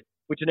Trumper did,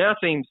 which now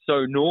seems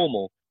so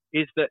normal,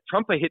 is that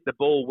Trumper hit the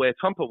ball where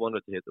Trumper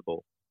wanted to hit the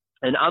ball.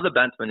 And other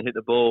batsmen hit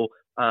the ball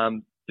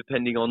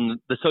depending on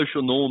the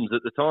social norms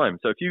at the time.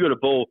 So if you got a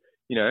ball,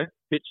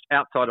 pitched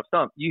outside of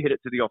stump, you hit it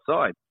to the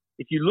offside.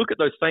 If you look at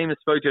those famous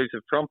photos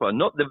of Trumper,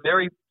 not the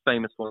very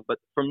famous one, but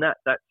from that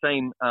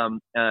same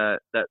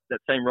that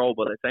same role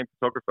by that same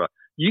photographer,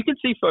 you can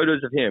see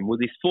photos of him with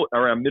his foot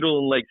around middle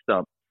and leg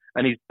stump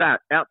and his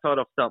bat outside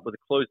off stump with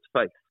a closed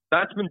face.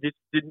 Batsman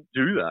didn't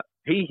do that.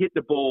 He hit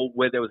the ball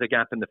where there was a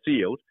gap in the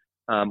field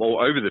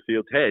or over the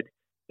field's head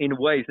in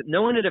ways that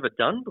no one had ever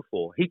done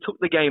before. He took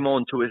the game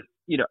on to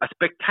a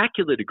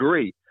spectacular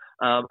degree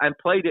and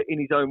played it in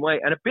his own way.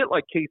 And a bit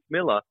like Keith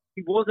Miller,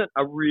 he wasn't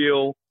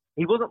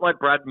like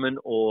Bradman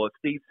or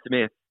Steve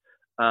Smith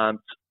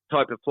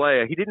type of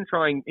player. He didn't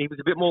he was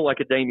a bit more like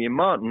a Damian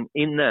Martin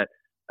in that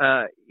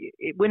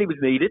when he was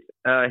needed,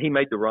 he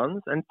made the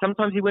runs, and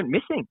sometimes he went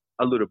missing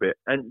a little bit.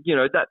 And,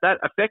 that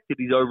affected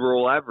his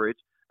overall average,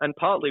 and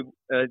partly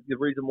the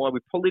reason why we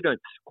probably don't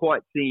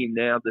quite see him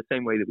now the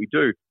same way that we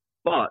do.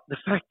 But the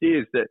fact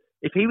is that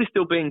if he was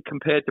still being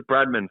compared to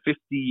Bradman 50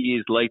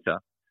 years later,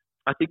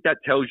 I think that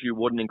tells you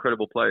what an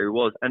incredible player he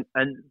was. And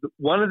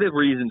one of the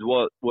reasons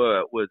was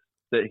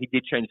that he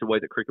did change the way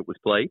that cricket was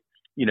played.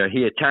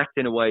 He attacked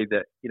in a way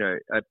that,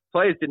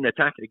 players didn't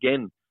attack it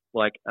again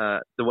like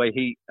the way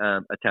he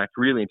attacked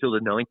really until the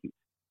 90s.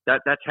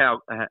 That's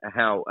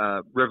how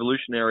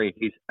revolutionary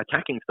his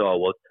attacking style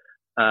was.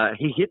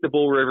 He hit the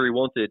ball wherever he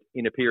wanted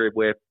in a period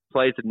where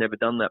players had never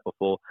done that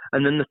before.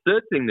 And then the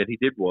third thing that he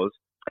did was,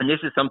 and this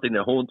is something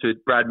that haunted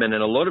Bradman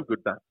and a lot of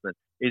good batsmen,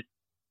 is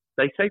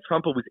they say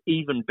Trumper was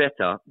even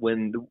better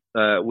when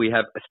we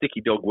have a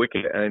sticky dog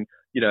wicket. And,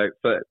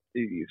 for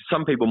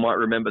some people might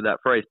remember that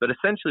phrase, but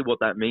essentially what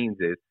that means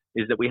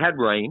is that we had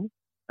rain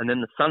and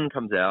then the sun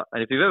comes out.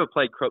 And if you've ever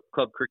played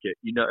club cricket,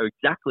 you know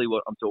exactly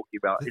what I'm talking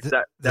about.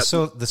 The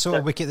sort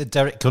of wicket that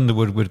Derek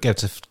Underwood would go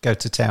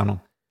to town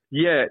on.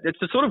 Yeah, it's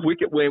the sort of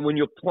wicket where when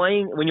you're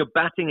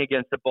batting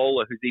against a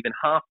bowler who's even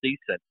half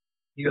decent,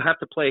 you have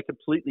to play a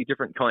completely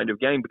different kind of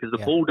game because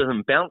the ball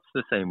doesn't bounce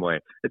the same way.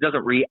 It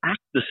doesn't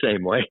react the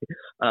same way.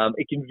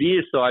 It can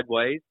veer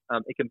sideways.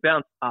 It can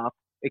bounce up.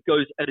 It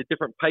goes at a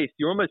different pace.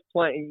 You're almost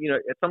playing,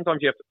 sometimes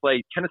you have to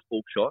play tennis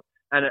ball shot,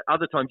 and at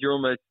other times you're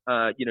almost,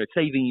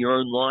 saving your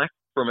own life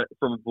from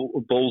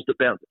balls that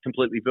bounce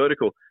completely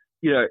vertical.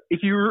 If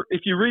you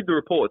read the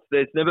reports,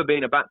 there's never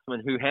been a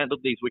batsman who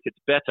handled these wickets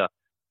better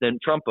than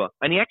Trumper,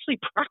 and he actually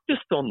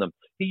practiced on them.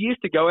 He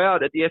used to go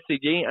out at the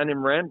SCG and in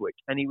Randwick,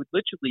 and he would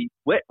literally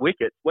wet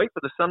wickets, wait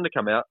for the sun to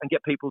come out, and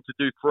get people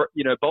to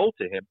bowl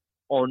to him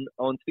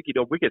on sticky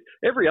dog wickets.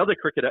 Every other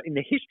cricketer in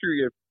the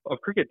history of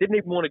cricket didn't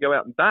even want to go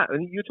out and bat.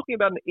 And you're talking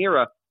about an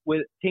era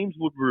where teams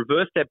would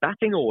reverse their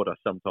batting order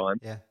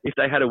sometimes if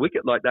they had a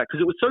wicket like that,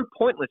 because it was so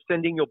pointless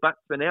sending your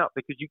batsman out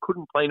because you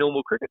couldn't play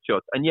normal cricket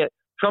shots. And yet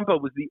Trumper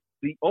was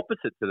the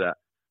opposite to that.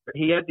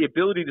 He had the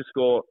ability to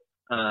score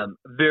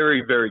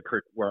very, very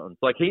quick runs.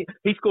 Like he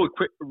scored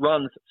quick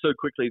runs so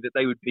quickly that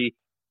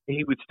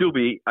he would still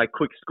be a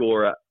quick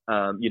scorer,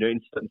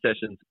 in certain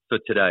sessions for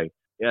today.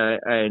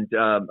 And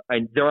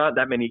there aren't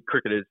that many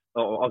cricketers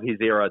of his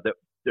era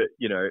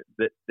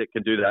that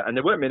can do that. And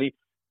there weren't many,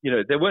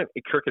 there weren't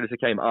cricketers that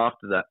came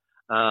after that.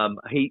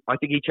 I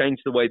think he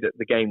changed the way that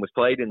the game was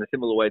played in a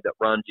similar way that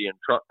Ranji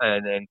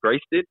and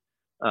Grace did.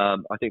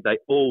 I think they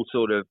all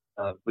sort of,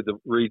 with the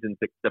reasons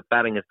that the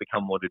batting has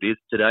become what it is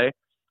today.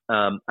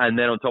 And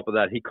then on top of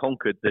that, he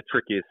conquered the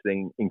trickiest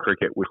thing in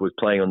cricket, which was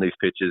playing on these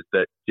pitches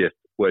that just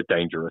were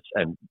dangerous.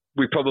 And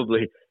we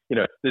probably,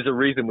 there's a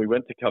reason we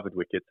went to covered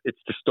wickets. It's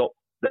to stop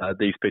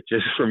these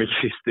pitches from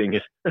existing,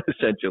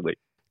 essentially.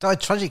 Died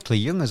tragically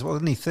young as well,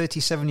 didn't he?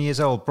 37 years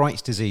old,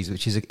 Bright's disease,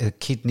 which is a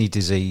kidney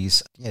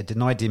disease. Yeah,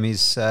 denied him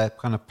his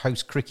kind of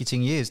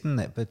post-cricketing years, didn't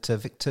it? But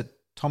Victor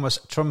Thomas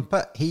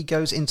Trumper, he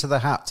goes into the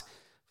hat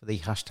for the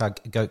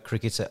hashtag GOAT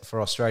cricketer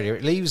for Australia.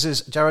 It leaves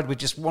us, Jarrod, with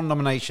just one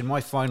nomination, my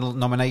final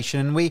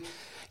nomination. And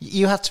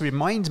you had to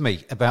remind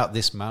me about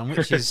this man,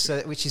 which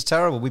is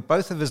terrible. We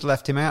both of us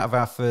left him out of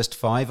our first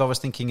five. I was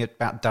thinking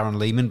about Darren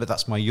Lehman, but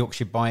that's my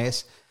Yorkshire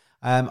bias.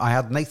 I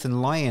had Nathan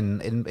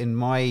Lyon in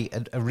my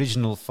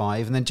original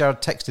five, and then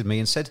Jarrod texted me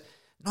and said,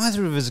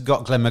 neither of us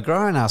got Glenn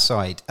McGrath on our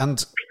side.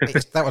 And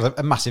That was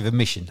a massive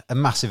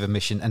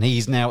omission, and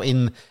he's now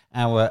in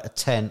our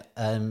 10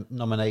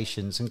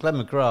 nominations. And Glenn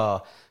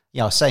McGrath,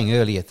 I was saying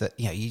earlier that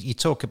you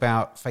talk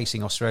about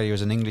facing Australia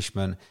as an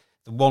Englishman.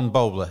 The one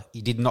bowler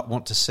you did not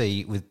want to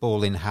see with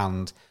ball in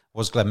hand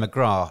was Glenn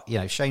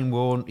McGrath. Shane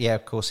Warne,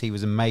 of course, he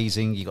was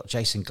amazing. You got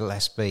Jason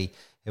Gillespie,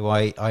 who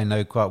I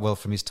know quite well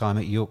from his time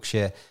at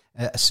Yorkshire,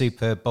 a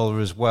superb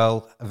bowler as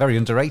well, very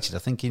underrated. I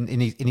think in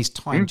his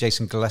time,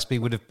 Jason Gillespie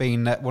would have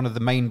been one of the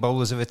main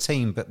bowlers of a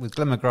team, but with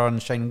Glenn McGrath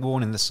and Shane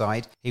Warne in the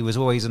side, he was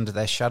always under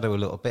their shadow a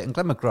little bit. And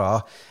Glenn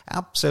McGrath,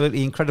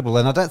 absolutely incredible.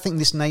 And I don't think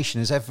this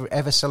nation has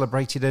ever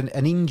celebrated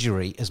an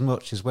injury as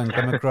much as when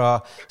Glenn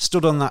McGrath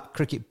stood on that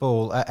cricket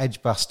ball at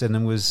Edgbaston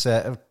and was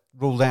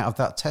ruled out of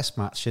that Test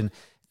match. And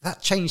that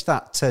changed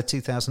that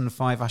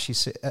 2005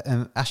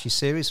 Ashes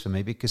series for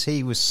me, because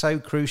he was so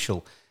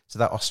crucial to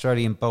that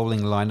Australian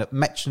bowling lineup.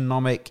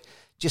 Metronomic,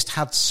 just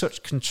had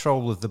such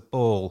control of the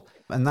ball.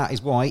 And that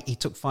is why he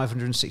took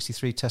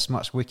 563 Test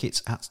match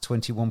wickets at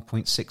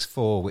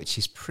 21.64, which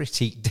is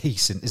pretty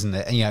decent, isn't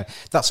it? And,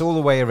 that's all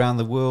the way around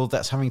the world.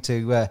 That's having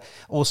to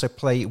also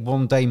play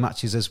one-day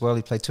matches as well.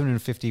 He played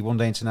 250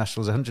 one-day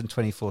internationals,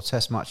 124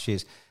 Test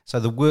matches. So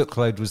the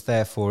workload was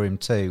there for him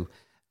too.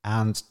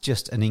 And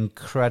just an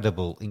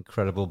incredible,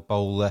 incredible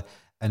bowler.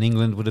 And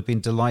England would have been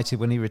delighted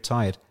when he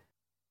retired.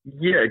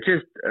 Yeah,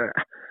 just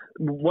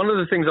one of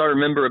the things I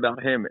remember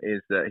about him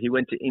is that he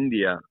went to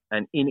India,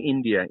 and in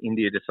India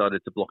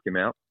decided to block him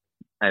out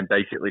and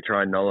basically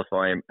try and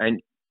nullify him.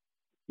 And,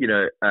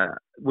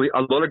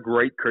 a lot of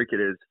great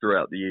cricketers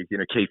throughout the years,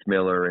 Keith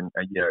Miller and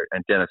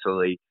Dennis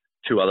Ali,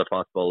 two other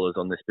fast bowlers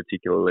on this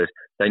particular list,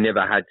 they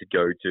never had to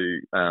go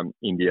to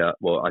India.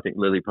 Well, I think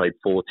Lily played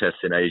 4 tests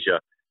in Asia,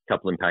 a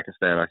couple in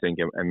Pakistan, I think,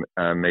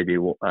 and maybe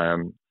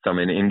some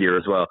in India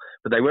as well.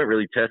 But they weren't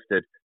really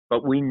tested.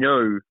 But we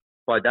know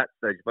by that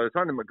stage, by the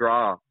time the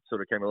McGrath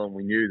sort of came along,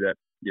 we knew that,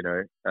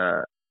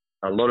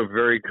 a lot of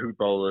very good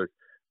bowlers,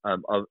 we're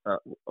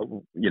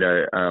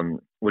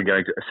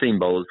going to seam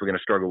bowlers, were going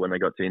to struggle when they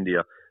got to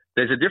India.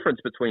 There's a difference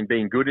between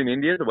being good in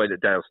India, the way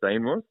that Dale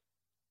Steyn was,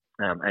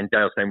 and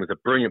Dale Steyn was a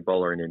brilliant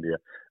bowler in India,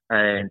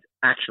 and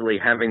actually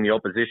having the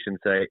opposition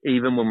say,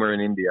 even when we're in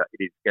India,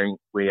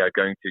 we are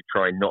going to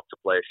try not to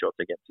play a shot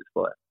against this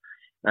player.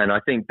 And I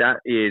think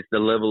that is the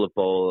level of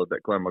bowler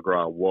that Glenn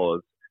McGrath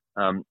was.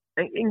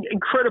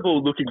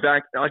 Incredible looking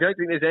back. I don't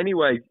think there's any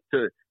way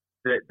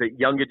that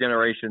younger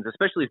generations,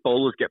 especially if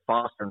bowlers get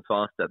faster and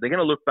faster, they're going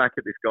to look back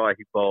at this guy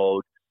who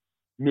bowled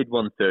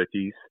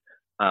mid-130s.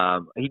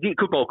 He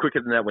could bowl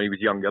quicker than that when he was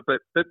younger,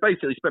 but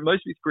basically spent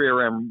most of his career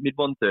around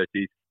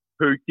mid-130s,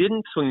 who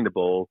didn't swing the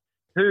ball,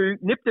 who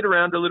nipped it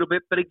around a little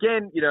bit. But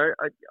again,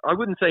 I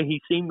wouldn't say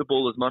he seamed the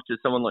ball as much as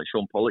someone like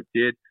Sean Pollock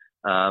did,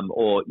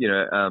 or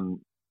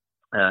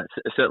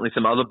certainly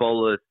some other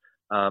bowlers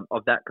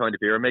of that kind of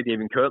era. Maybe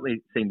even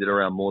Kirtley seemed it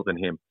around more than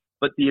him.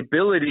 But the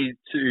ability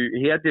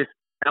he had this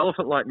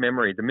elephant-like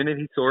memory. The minute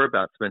he saw a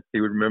batsman,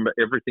 he would remember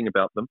everything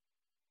about them.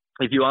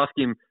 If you ask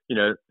him,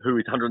 who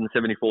his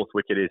 174th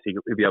wicket is,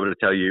 he'll be able to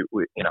tell you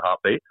in a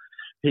heartbeat.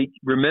 He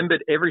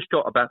remembered every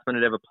shot a batsman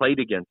had ever played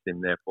against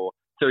him, therefore.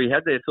 So he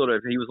had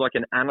he was like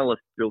an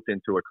analyst built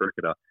into a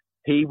cricketer.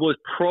 He was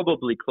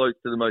probably close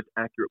to the most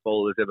accurate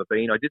bowler there's ever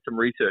been. I did some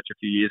research a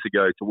few years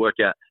ago to work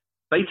out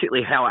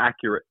basically how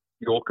accurate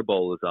Yorker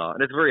bowlers are.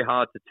 And it's very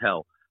hard to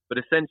tell. But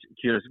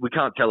essentially, we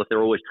can't tell if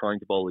they're always trying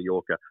to bowl a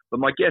Yorker. But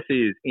my guess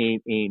is,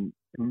 in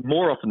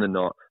more often than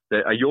not,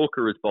 that a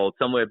Yorker is bowled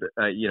somewhere,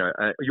 a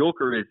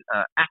Yorker is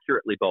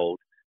accurately bowled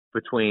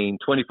between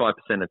 25%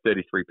 and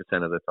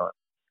 33% of the time.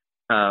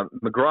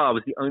 McGrath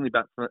was the only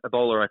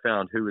bowler I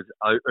found who was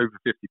over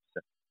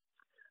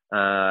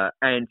 50%.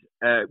 And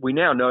we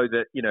now know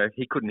that,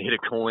 he couldn't hit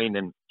a coin,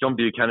 and John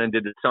Buchanan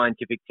did the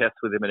scientific tests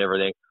with him and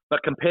everything.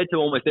 But compared to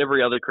almost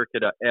every other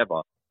cricketer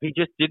ever, he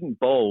just didn't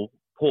bowl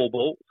poor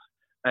balls.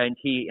 And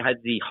he had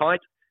the height,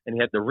 and he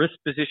had the wrist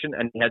position,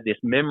 and he had this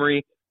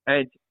memory.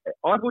 And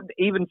I would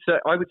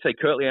say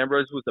Curtly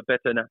Ambrose was a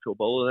better natural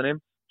bowler than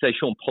him. Say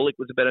Sean Pollock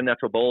was a better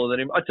natural bowler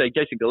than him. I'd say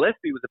Jason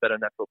Gillespie was a better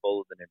natural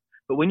bowler than him.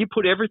 But when you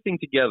put everything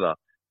together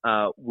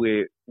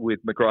with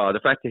McGrath,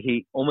 the fact that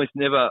he almost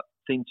never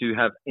seemed to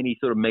have any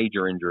sort of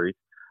major injuries,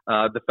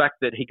 the fact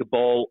that he could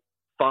bowl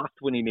fast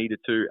when he needed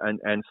to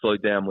and slow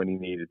down when he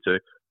needed to,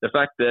 the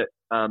fact that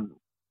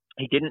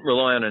he didn't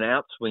rely on an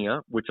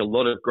outswinger, which a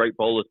lot of great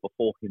bowlers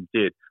before him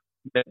did,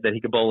 that he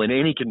could bowl in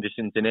any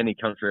conditions in any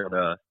country on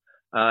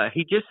earth.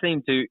 He just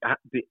seemed to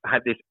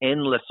have this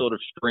endless sort of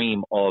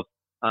stream of,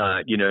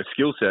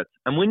 skill sets.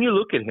 And when you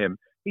look at him,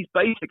 he's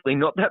basically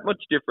not that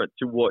much different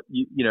to what,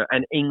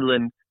 an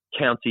England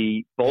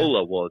county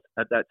bowler was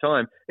at that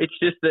time. It's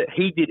just that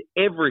he did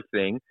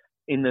everything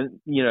in the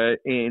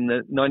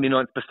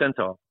 99th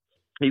percentile.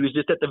 He was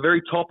just at the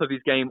very top of his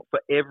game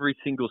for every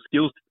single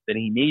skill set that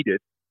he needed.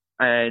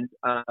 And,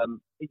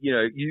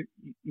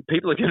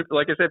 people are going to,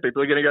 like I said,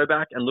 people are going to go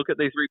back and look at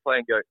these replay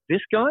and go,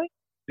 this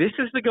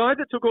is the guy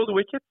that took all the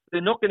wickets?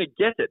 They're not going to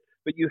get it.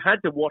 But you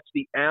had to watch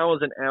the hours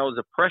and hours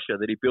of pressure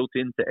that he built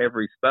into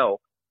every spell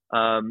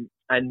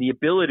and the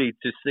ability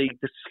to see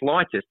the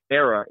slightest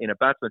error in a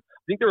batsman.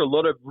 I think there are a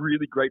lot of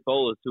really great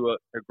bowlers who are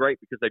great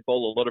because they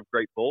bowl a lot of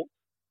great balls.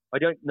 I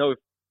don't know if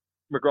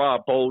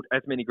McGrath bowled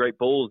as many great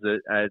balls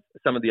as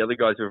some of the other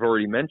guys we've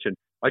already mentioned.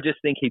 I just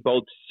think he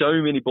bowled so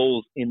many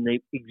balls in the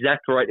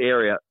exact right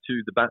area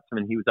to the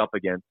batsman he was up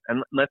against.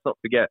 And let's not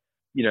forget,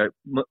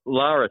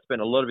 Lara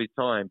spent a lot of his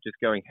time just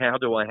going, how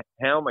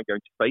am I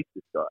going to face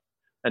this guy?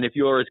 And if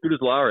you're as good as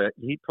Lara,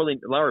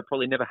 Lara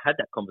probably never had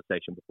that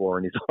conversation before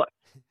in his life.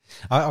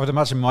 I would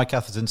imagine Mike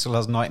Atherton still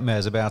has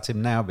nightmares about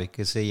him now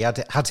because he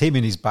had him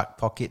in his back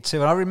pocket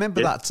too. And I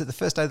remember that the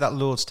first day of that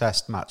Lord's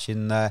Test match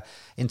in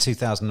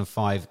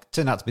 2005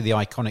 turned out to be the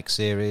iconic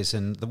series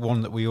and the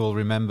one that we all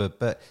remember.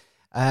 But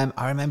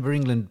I remember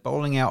England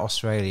bowling out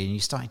Australia and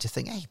you're starting to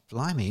think, hey,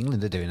 blimey,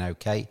 England are doing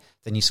okay.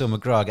 Then you saw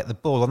McGrath get the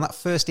ball. On that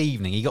first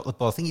evening, he got the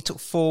ball. I think he took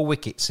 4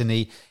 wickets and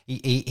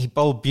he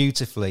bowled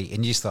beautifully.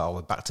 And you just thought, oh,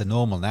 we're back to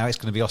normal now. It's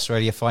going to be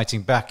Australia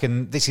fighting back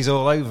and this is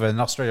all over. And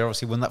Australia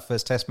obviously won that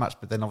first Test match,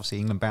 but then obviously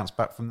England bounced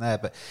back from there.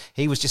 But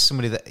he was just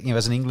somebody that,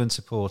 as an England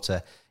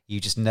supporter, you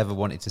just never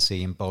wanted to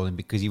see him bowling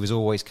because he was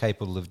always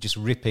capable of just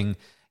ripping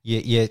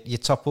your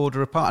top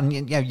order apart.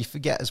 And you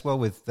forget as well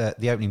with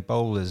the opening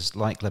bowlers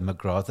like Glenn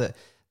McGrath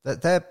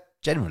that they're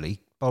generally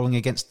bowling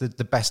against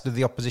the best of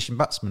the opposition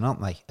batsmen,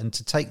 aren't they? And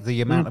to take the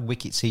amount of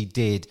wickets he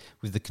did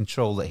with the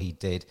control that he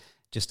did,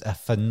 just a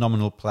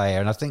phenomenal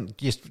player. And I think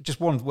just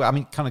one,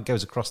 it kind of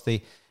goes across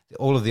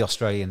all of the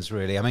Australians,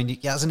 really. I mean,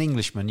 as an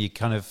Englishman,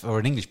 or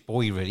an English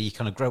boy, really, you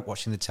kind of grow up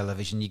watching the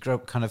television. You grow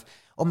up kind of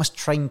almost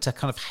trained to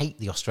kind of hate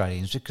the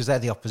Australians because they're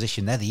the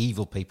opposition. They're the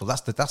evil people.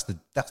 That's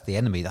the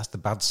enemy. That's the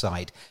bad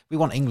side. We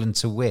want England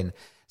to win.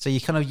 So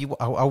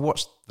I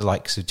watched the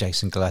likes of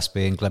Jason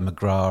Gillespie and Glenn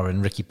McGrath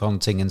and Ricky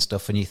Ponting and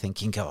stuff, and you're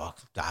thinking, oh,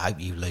 I hope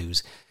you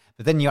lose.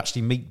 But then you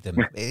actually meet them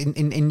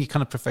in your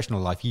kind of professional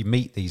life. You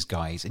meet these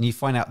guys, and you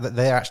find out that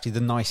they're actually the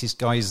nicest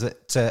guys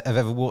that have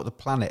ever walked the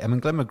planet. I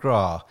mean, Glenn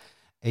McGrath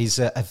is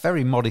a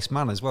very modest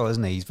man as well,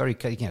 isn't he? He's very,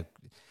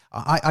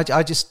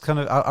 I just kind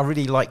of I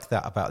really like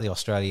that about the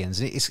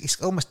Australians.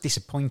 It's almost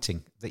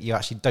disappointing that you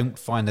actually don't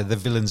find the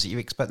villains that you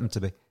expect them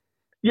to be.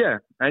 Yeah,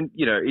 and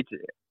it's.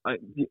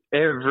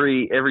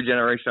 Every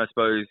generation, I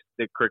suppose,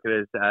 the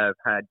cricketers have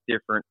had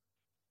different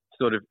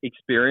sort of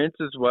experience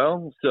as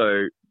well.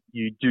 So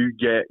you do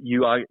get,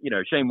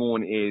 Shane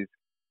Warne is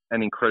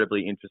an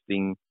incredibly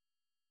interesting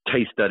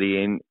case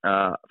study in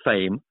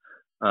fame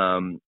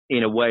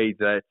in a way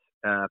that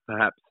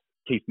perhaps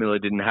Keith Miller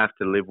didn't have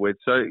to live with.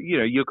 So,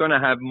 you're going to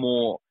have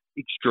more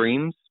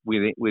extremes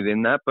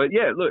within that. But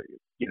yeah, look,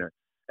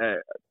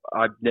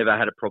 I've never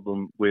had a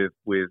problem with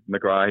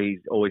McGrath. He's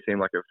always seemed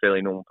like a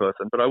fairly normal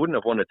person, but I wouldn't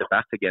have wanted to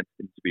bat against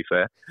him, to be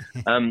fair.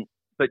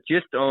 But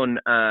just on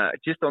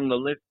the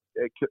list,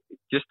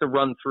 just to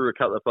run through a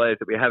couple of players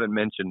that we haven't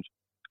mentioned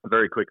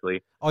very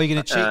quickly. Oh, you're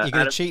going to cheat? You're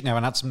going to cheat now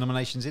and add some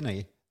nominations in, are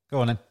you? Go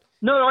on then.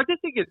 No, I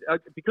just think it's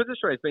because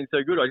Australia's been so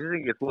good. I just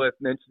think it's worth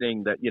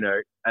mentioning that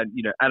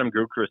Adam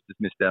Gilchrist has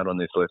missed out on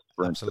this list.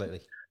 For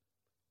Absolutely.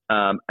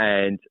 Instance.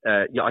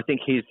 I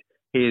think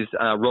his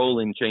role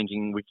in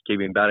changing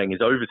wicket-keeping batting is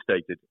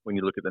overstated when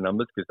you look at the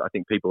numbers because I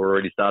think people are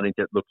already starting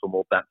to look for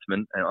more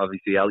batsmen, and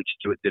obviously Alex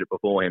Stewart did it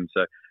before him,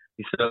 so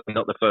he's certainly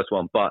not the first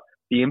one. But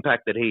the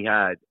impact that he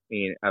had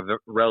in a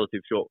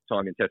relative short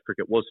time in Test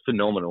cricket was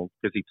phenomenal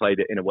because he played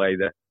it in a way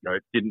that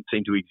didn't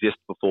seem to exist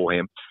before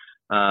him.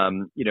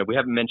 We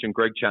haven't mentioned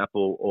Greg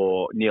Chappell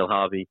or Neil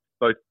Harvey,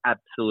 both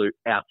absolute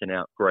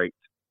out-and-out great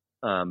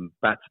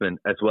batsman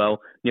as well.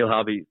 Neil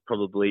Harvey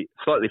probably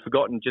slightly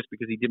forgotten just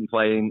because he didn't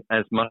play in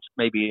as much,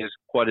 maybe as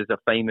quite as a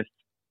famous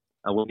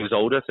when he was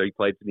older. So he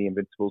played for the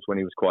Invincibles when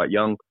he was quite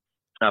young.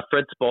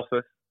 Fred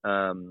Spofford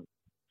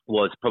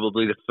was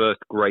probably the first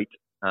great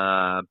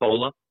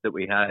bowler that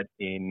we had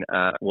in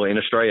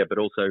Australia, but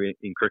also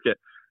in cricket.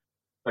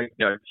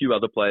 A few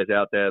other players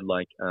out there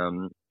like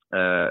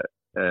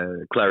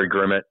Clary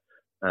Grimmett,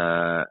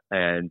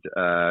 and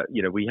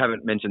we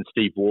haven't mentioned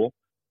Steve Waugh,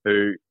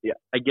 who,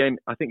 again,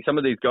 I think some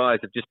of these guys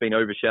have just been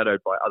overshadowed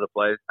by other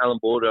players. Alan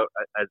Border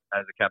as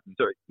a captain.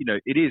 So,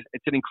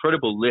 it's an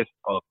incredible list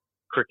of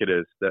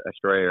cricketers that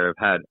Australia have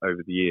had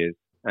over the years.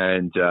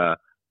 And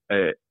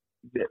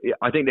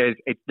I think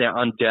it's now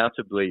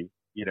undoubtedly,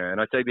 and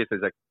I say this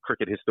as a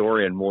cricket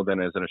historian more than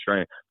as an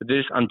Australian, but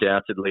there's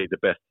undoubtedly the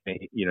best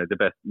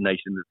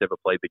nation that's ever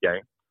played the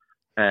game.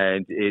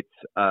 And it's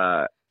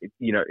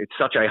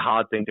such a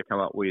hard thing to come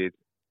up with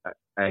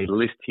a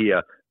list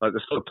here, like the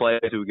sort of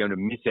players who are going to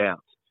miss out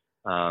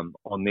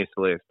on this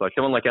list. Like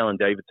someone like Alan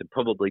Davidson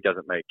probably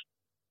doesn't make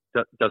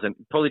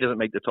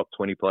the top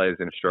 20 players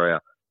in Australia.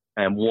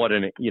 And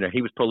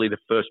he was probably the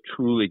first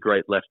truly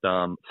great left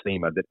arm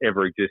seamer that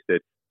ever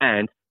existed,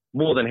 and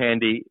more than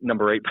handy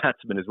number 8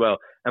 batsman as well.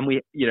 And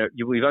we've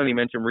only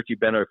mentioned Richie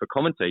Benaud for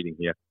commentating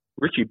here.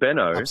 Richie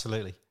Benaud,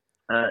 absolutely.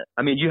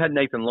 You had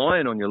Nathan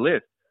Lyon on your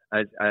list,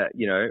 as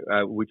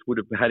which would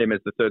have had him as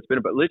the third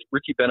spinner. But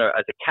Richie Benaud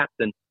as a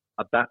captain,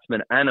 a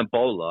batsman, and a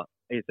bowler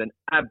is an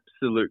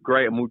absolute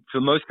great, and would,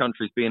 for most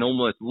countries, be an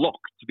almost lock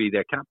to be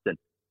their captain.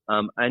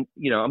 I'm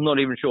not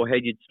even sure how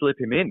you'd slip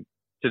him in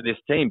to this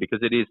team because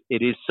it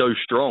is so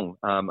strong.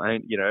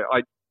 And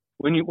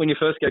when you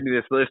first gave me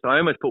this list, I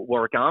almost put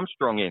Warwick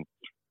Armstrong in,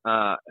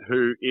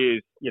 who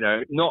is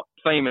not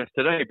famous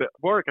today, but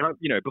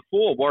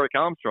before Warwick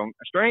Armstrong,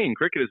 Australian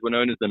cricketers were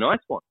known as the nice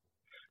ones.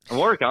 And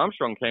Warwick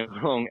Armstrong came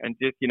along and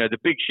just the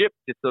big ship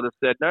just sort of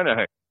said, no,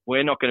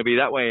 we're not going to be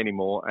that way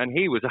anymore. And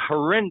he was a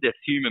horrendous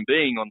human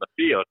being on the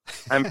field,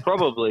 and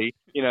probably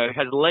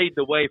has laid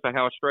the way for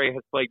how Australia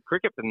has played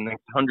cricket for the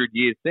next 100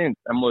 years since,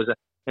 and was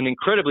an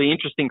incredibly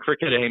interesting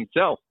cricketer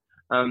himself.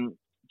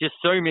 Just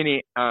so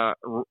many,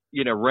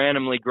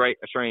 randomly great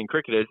Australian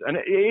cricketers. And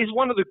it is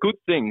one of the good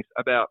things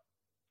about,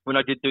 when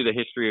I did do the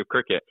history of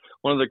cricket,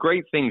 one of the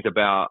great things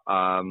about,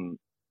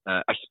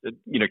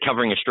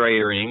 covering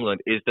Australia and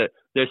England is that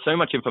there's so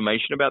much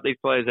information about these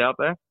players out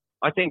there.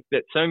 I think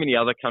that so many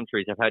other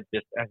countries have had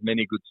just as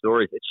many good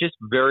stories. It's just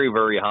very,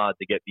 very hard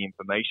to get the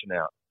information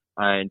out.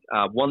 And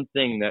one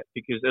thing that,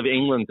 because of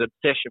England's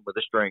obsession with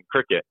Australian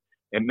cricket,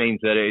 it means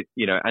that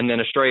and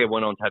then Australia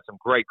went on to have some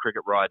great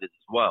cricket writers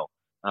as well.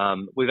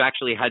 We've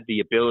actually had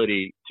the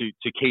ability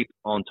to keep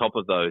on top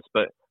of those,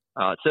 but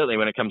certainly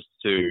when it comes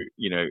to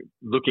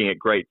looking at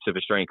greats of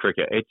Australian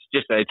cricket,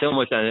 it's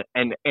almost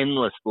an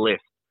endless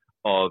list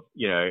of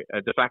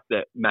the fact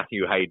that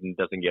Matthew Hayden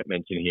doesn't get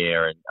mentioned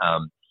here, and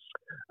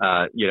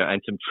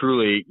and some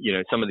truly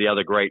some of the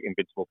other great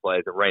invincible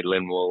players, Ray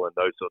Linwell and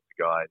those sorts of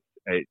guys.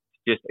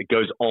 It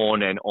goes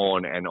on and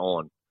on and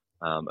on,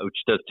 which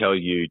does tell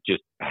you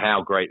just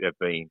how great they've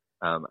been.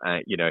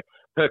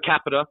 Per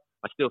capita,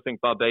 I still think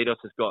Barbados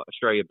has got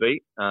Australia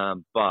beat,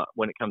 but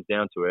when it comes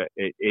down to it,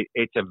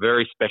 it's a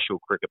very special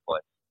cricket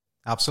place.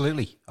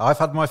 Absolutely. I've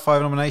had my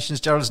 5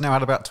 nominations. Jarrod's now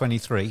had about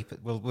 23,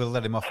 but we'll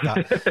let him off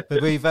that. But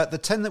we've the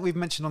 10 that we've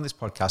mentioned on this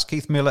podcast: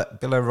 Keith Miller,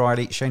 Bill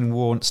O'Reilly, Shane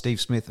Warne, Steve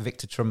Smith,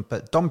 Victor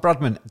Trumpet, Don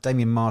Bradman,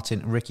 Damien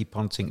Martin, Ricky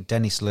Ponting,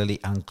 Dennis Lilly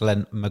and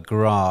Glenn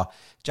McGrath.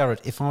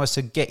 Jarrod, if I was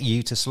to get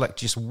you to select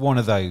just one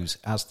of those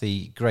as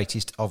the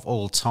greatest of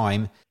all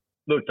time...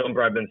 Look, Don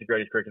Bradman's the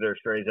greatest cricketer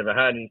Australia's ever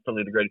had, and he's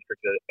probably the greatest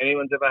cricketer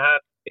anyone's ever had.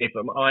 If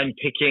I'm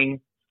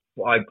picking,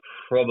 I'd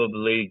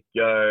probably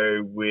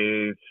go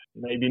with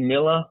maybe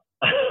Miller.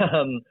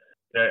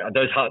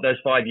 Those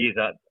 5 years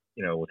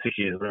or 6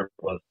 years, whatever it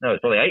was. No, it's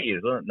probably 8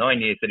 years, wasn't it?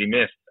 9 years that he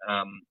missed.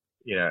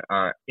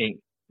 Are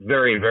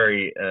very,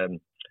 very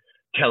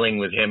telling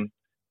with him.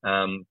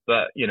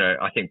 But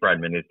I think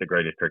Bradman is the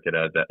greatest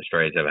cricketer that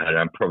Australia's ever had,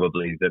 and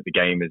probably that the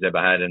game has ever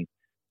had. And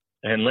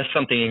unless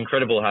something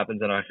incredible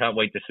happens, and I can't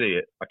wait to see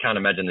it, I can't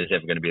imagine there's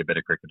ever going to be a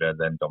better cricketer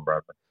than Don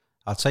Bradman.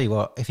 I'll tell you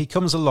what, if he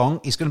comes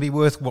along, he's going to be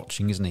worth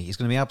watching, isn't he? He's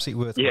going to be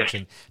absolutely worth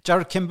watching.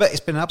 Jarrod Kimber, it's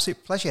been an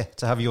absolute pleasure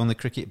to have you on the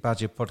Cricket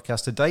Badger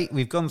podcast today.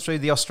 We've gone through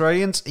the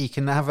Australians. You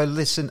can have a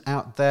listen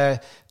out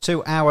there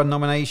to our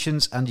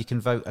nominations, and you can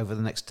vote over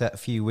the next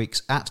few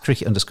weeks at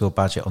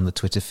Cricket_Badger on the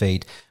Twitter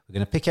feed. We're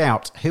going to pick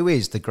out who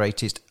is the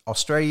greatest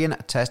Australian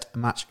Test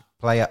match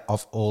player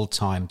of all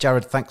time.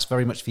 Jarrod, thanks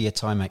very much for your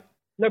time, mate.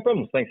 No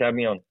problem. Thanks for having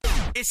me on.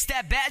 It's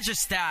that Badger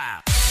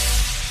style.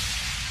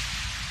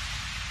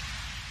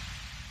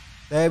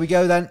 There we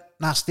go then.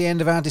 That's the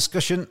end of our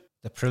discussion.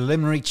 The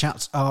preliminary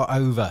chats are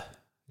over.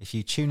 If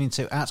you tune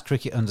into at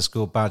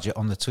Cricket_Badger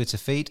on the Twitter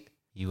feed,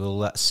 you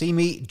will see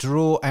me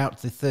draw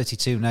out the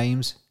 32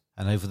 names.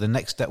 And over the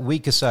next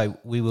week or so,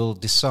 we will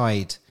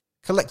decide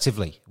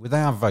collectively, with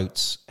our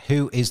votes,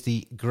 who is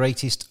the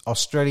greatest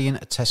Australian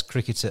Test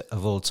cricketer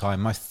of all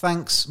time. My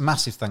thanks,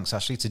 massive thanks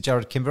actually, to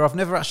Jarrod Kimber. I've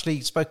never actually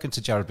spoken to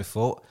Jarrod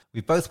before.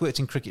 We've both worked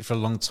in cricket for a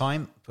long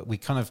time, but we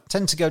kind of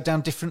tend to go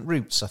down different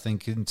routes, I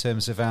think, in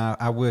terms of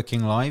our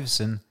working lives,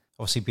 and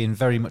obviously being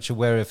very much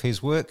aware of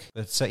his work.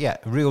 But a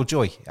real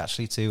joy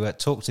actually to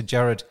talk to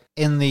Jarrod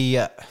in the,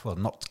 I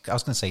was going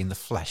to say in the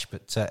flesh,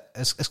 but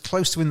as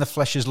close to in the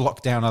flesh as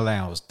lockdown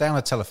allows, down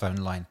a telephone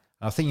line.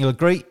 I think you'll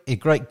agree, a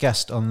great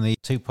guest on the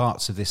 2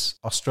 parts of this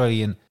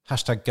Australian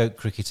 #GOAT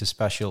Cricketer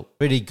special.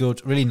 Really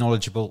good, really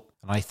knowledgeable,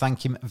 and I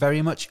thank him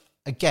very much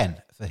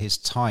again for his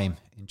time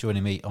in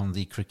joining me on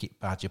the Cricket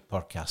Badger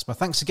podcast. My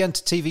thanks again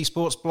to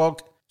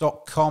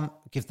tvsportsblog.com.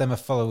 Give them a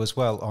follow as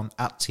well on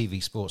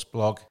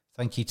 @tvsportsblog.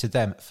 Thank you to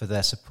them for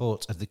their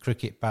support of the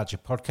Cricket Badger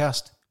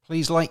podcast.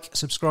 Please like,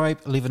 subscribe,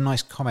 leave a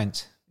nice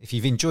comment. If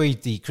you've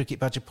enjoyed the Cricket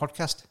Badger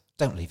podcast,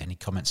 don't leave any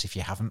comments if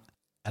you haven't.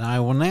 And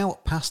I will now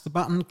pass the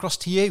baton across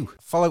to you.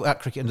 Follow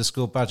at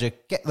Cricket_Badger,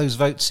 get those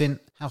votes in,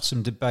 have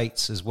some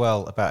debates as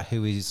well about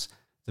who is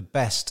the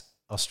best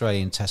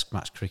Australian Test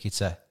match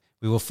cricketer.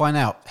 We will find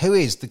out who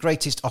is the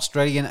greatest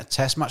Australian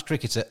Test match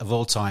cricketer of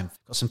all time.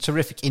 Got some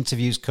terrific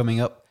interviews coming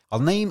up.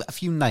 I'll name a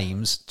few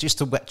names just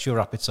to whet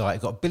your appetite.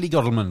 I've got Billy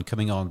Godleman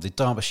coming on, the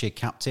Derbyshire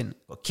captain.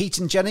 I've got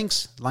Keaton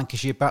Jennings,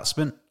 Lancashire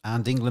batsman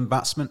and England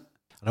batsman.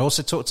 And I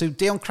also talked to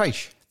Dion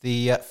Craich,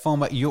 the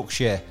former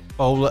Yorkshire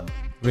bowler.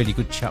 Really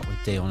good chat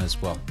with Dion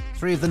as well.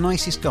 3 of the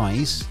nicest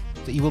guys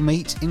that you will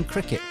meet in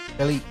cricket.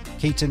 Billy,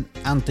 Keaton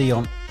and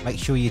Dion. Make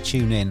sure you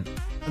tune in.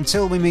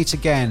 Until we meet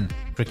again,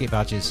 Cricket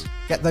Badgers,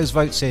 get those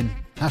votes in.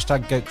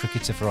 #GOAT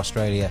Cricketer for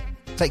Australia.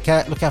 Take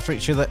care, look after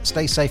each other,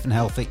 stay safe and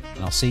healthy.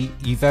 And I'll see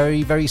you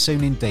very, very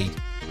soon indeed.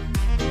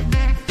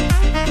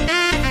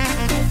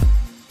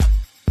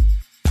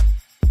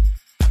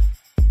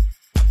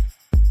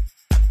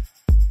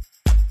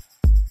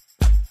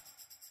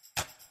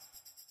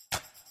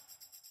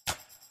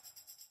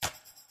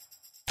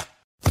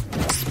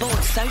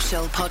 Sports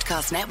Social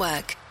Podcast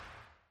Network.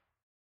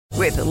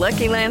 With the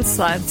Lucky Land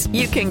Slots,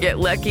 you can get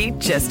lucky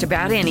just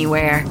about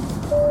anywhere.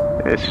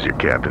 This is your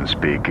captain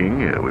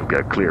speaking. We've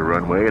got clear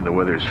runway and the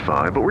weather's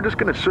fine, but we're just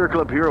going to circle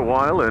up here a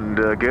while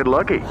and get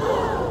lucky.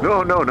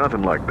 No,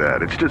 nothing like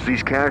that. It's just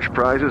these cash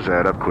prizes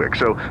add up quick.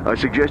 So I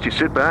suggest you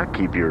sit back,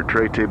 keep your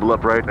tray table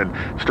upright, and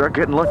start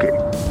getting lucky.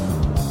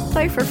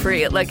 Play for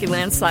free at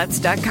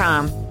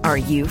LuckyLandSlots.com. Are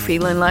you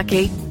feeling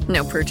lucky?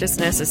 No purchase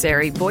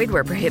necessary. Void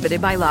where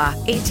prohibited by law.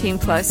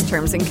 18+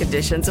 terms and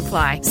conditions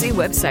apply. See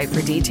website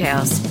for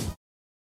details.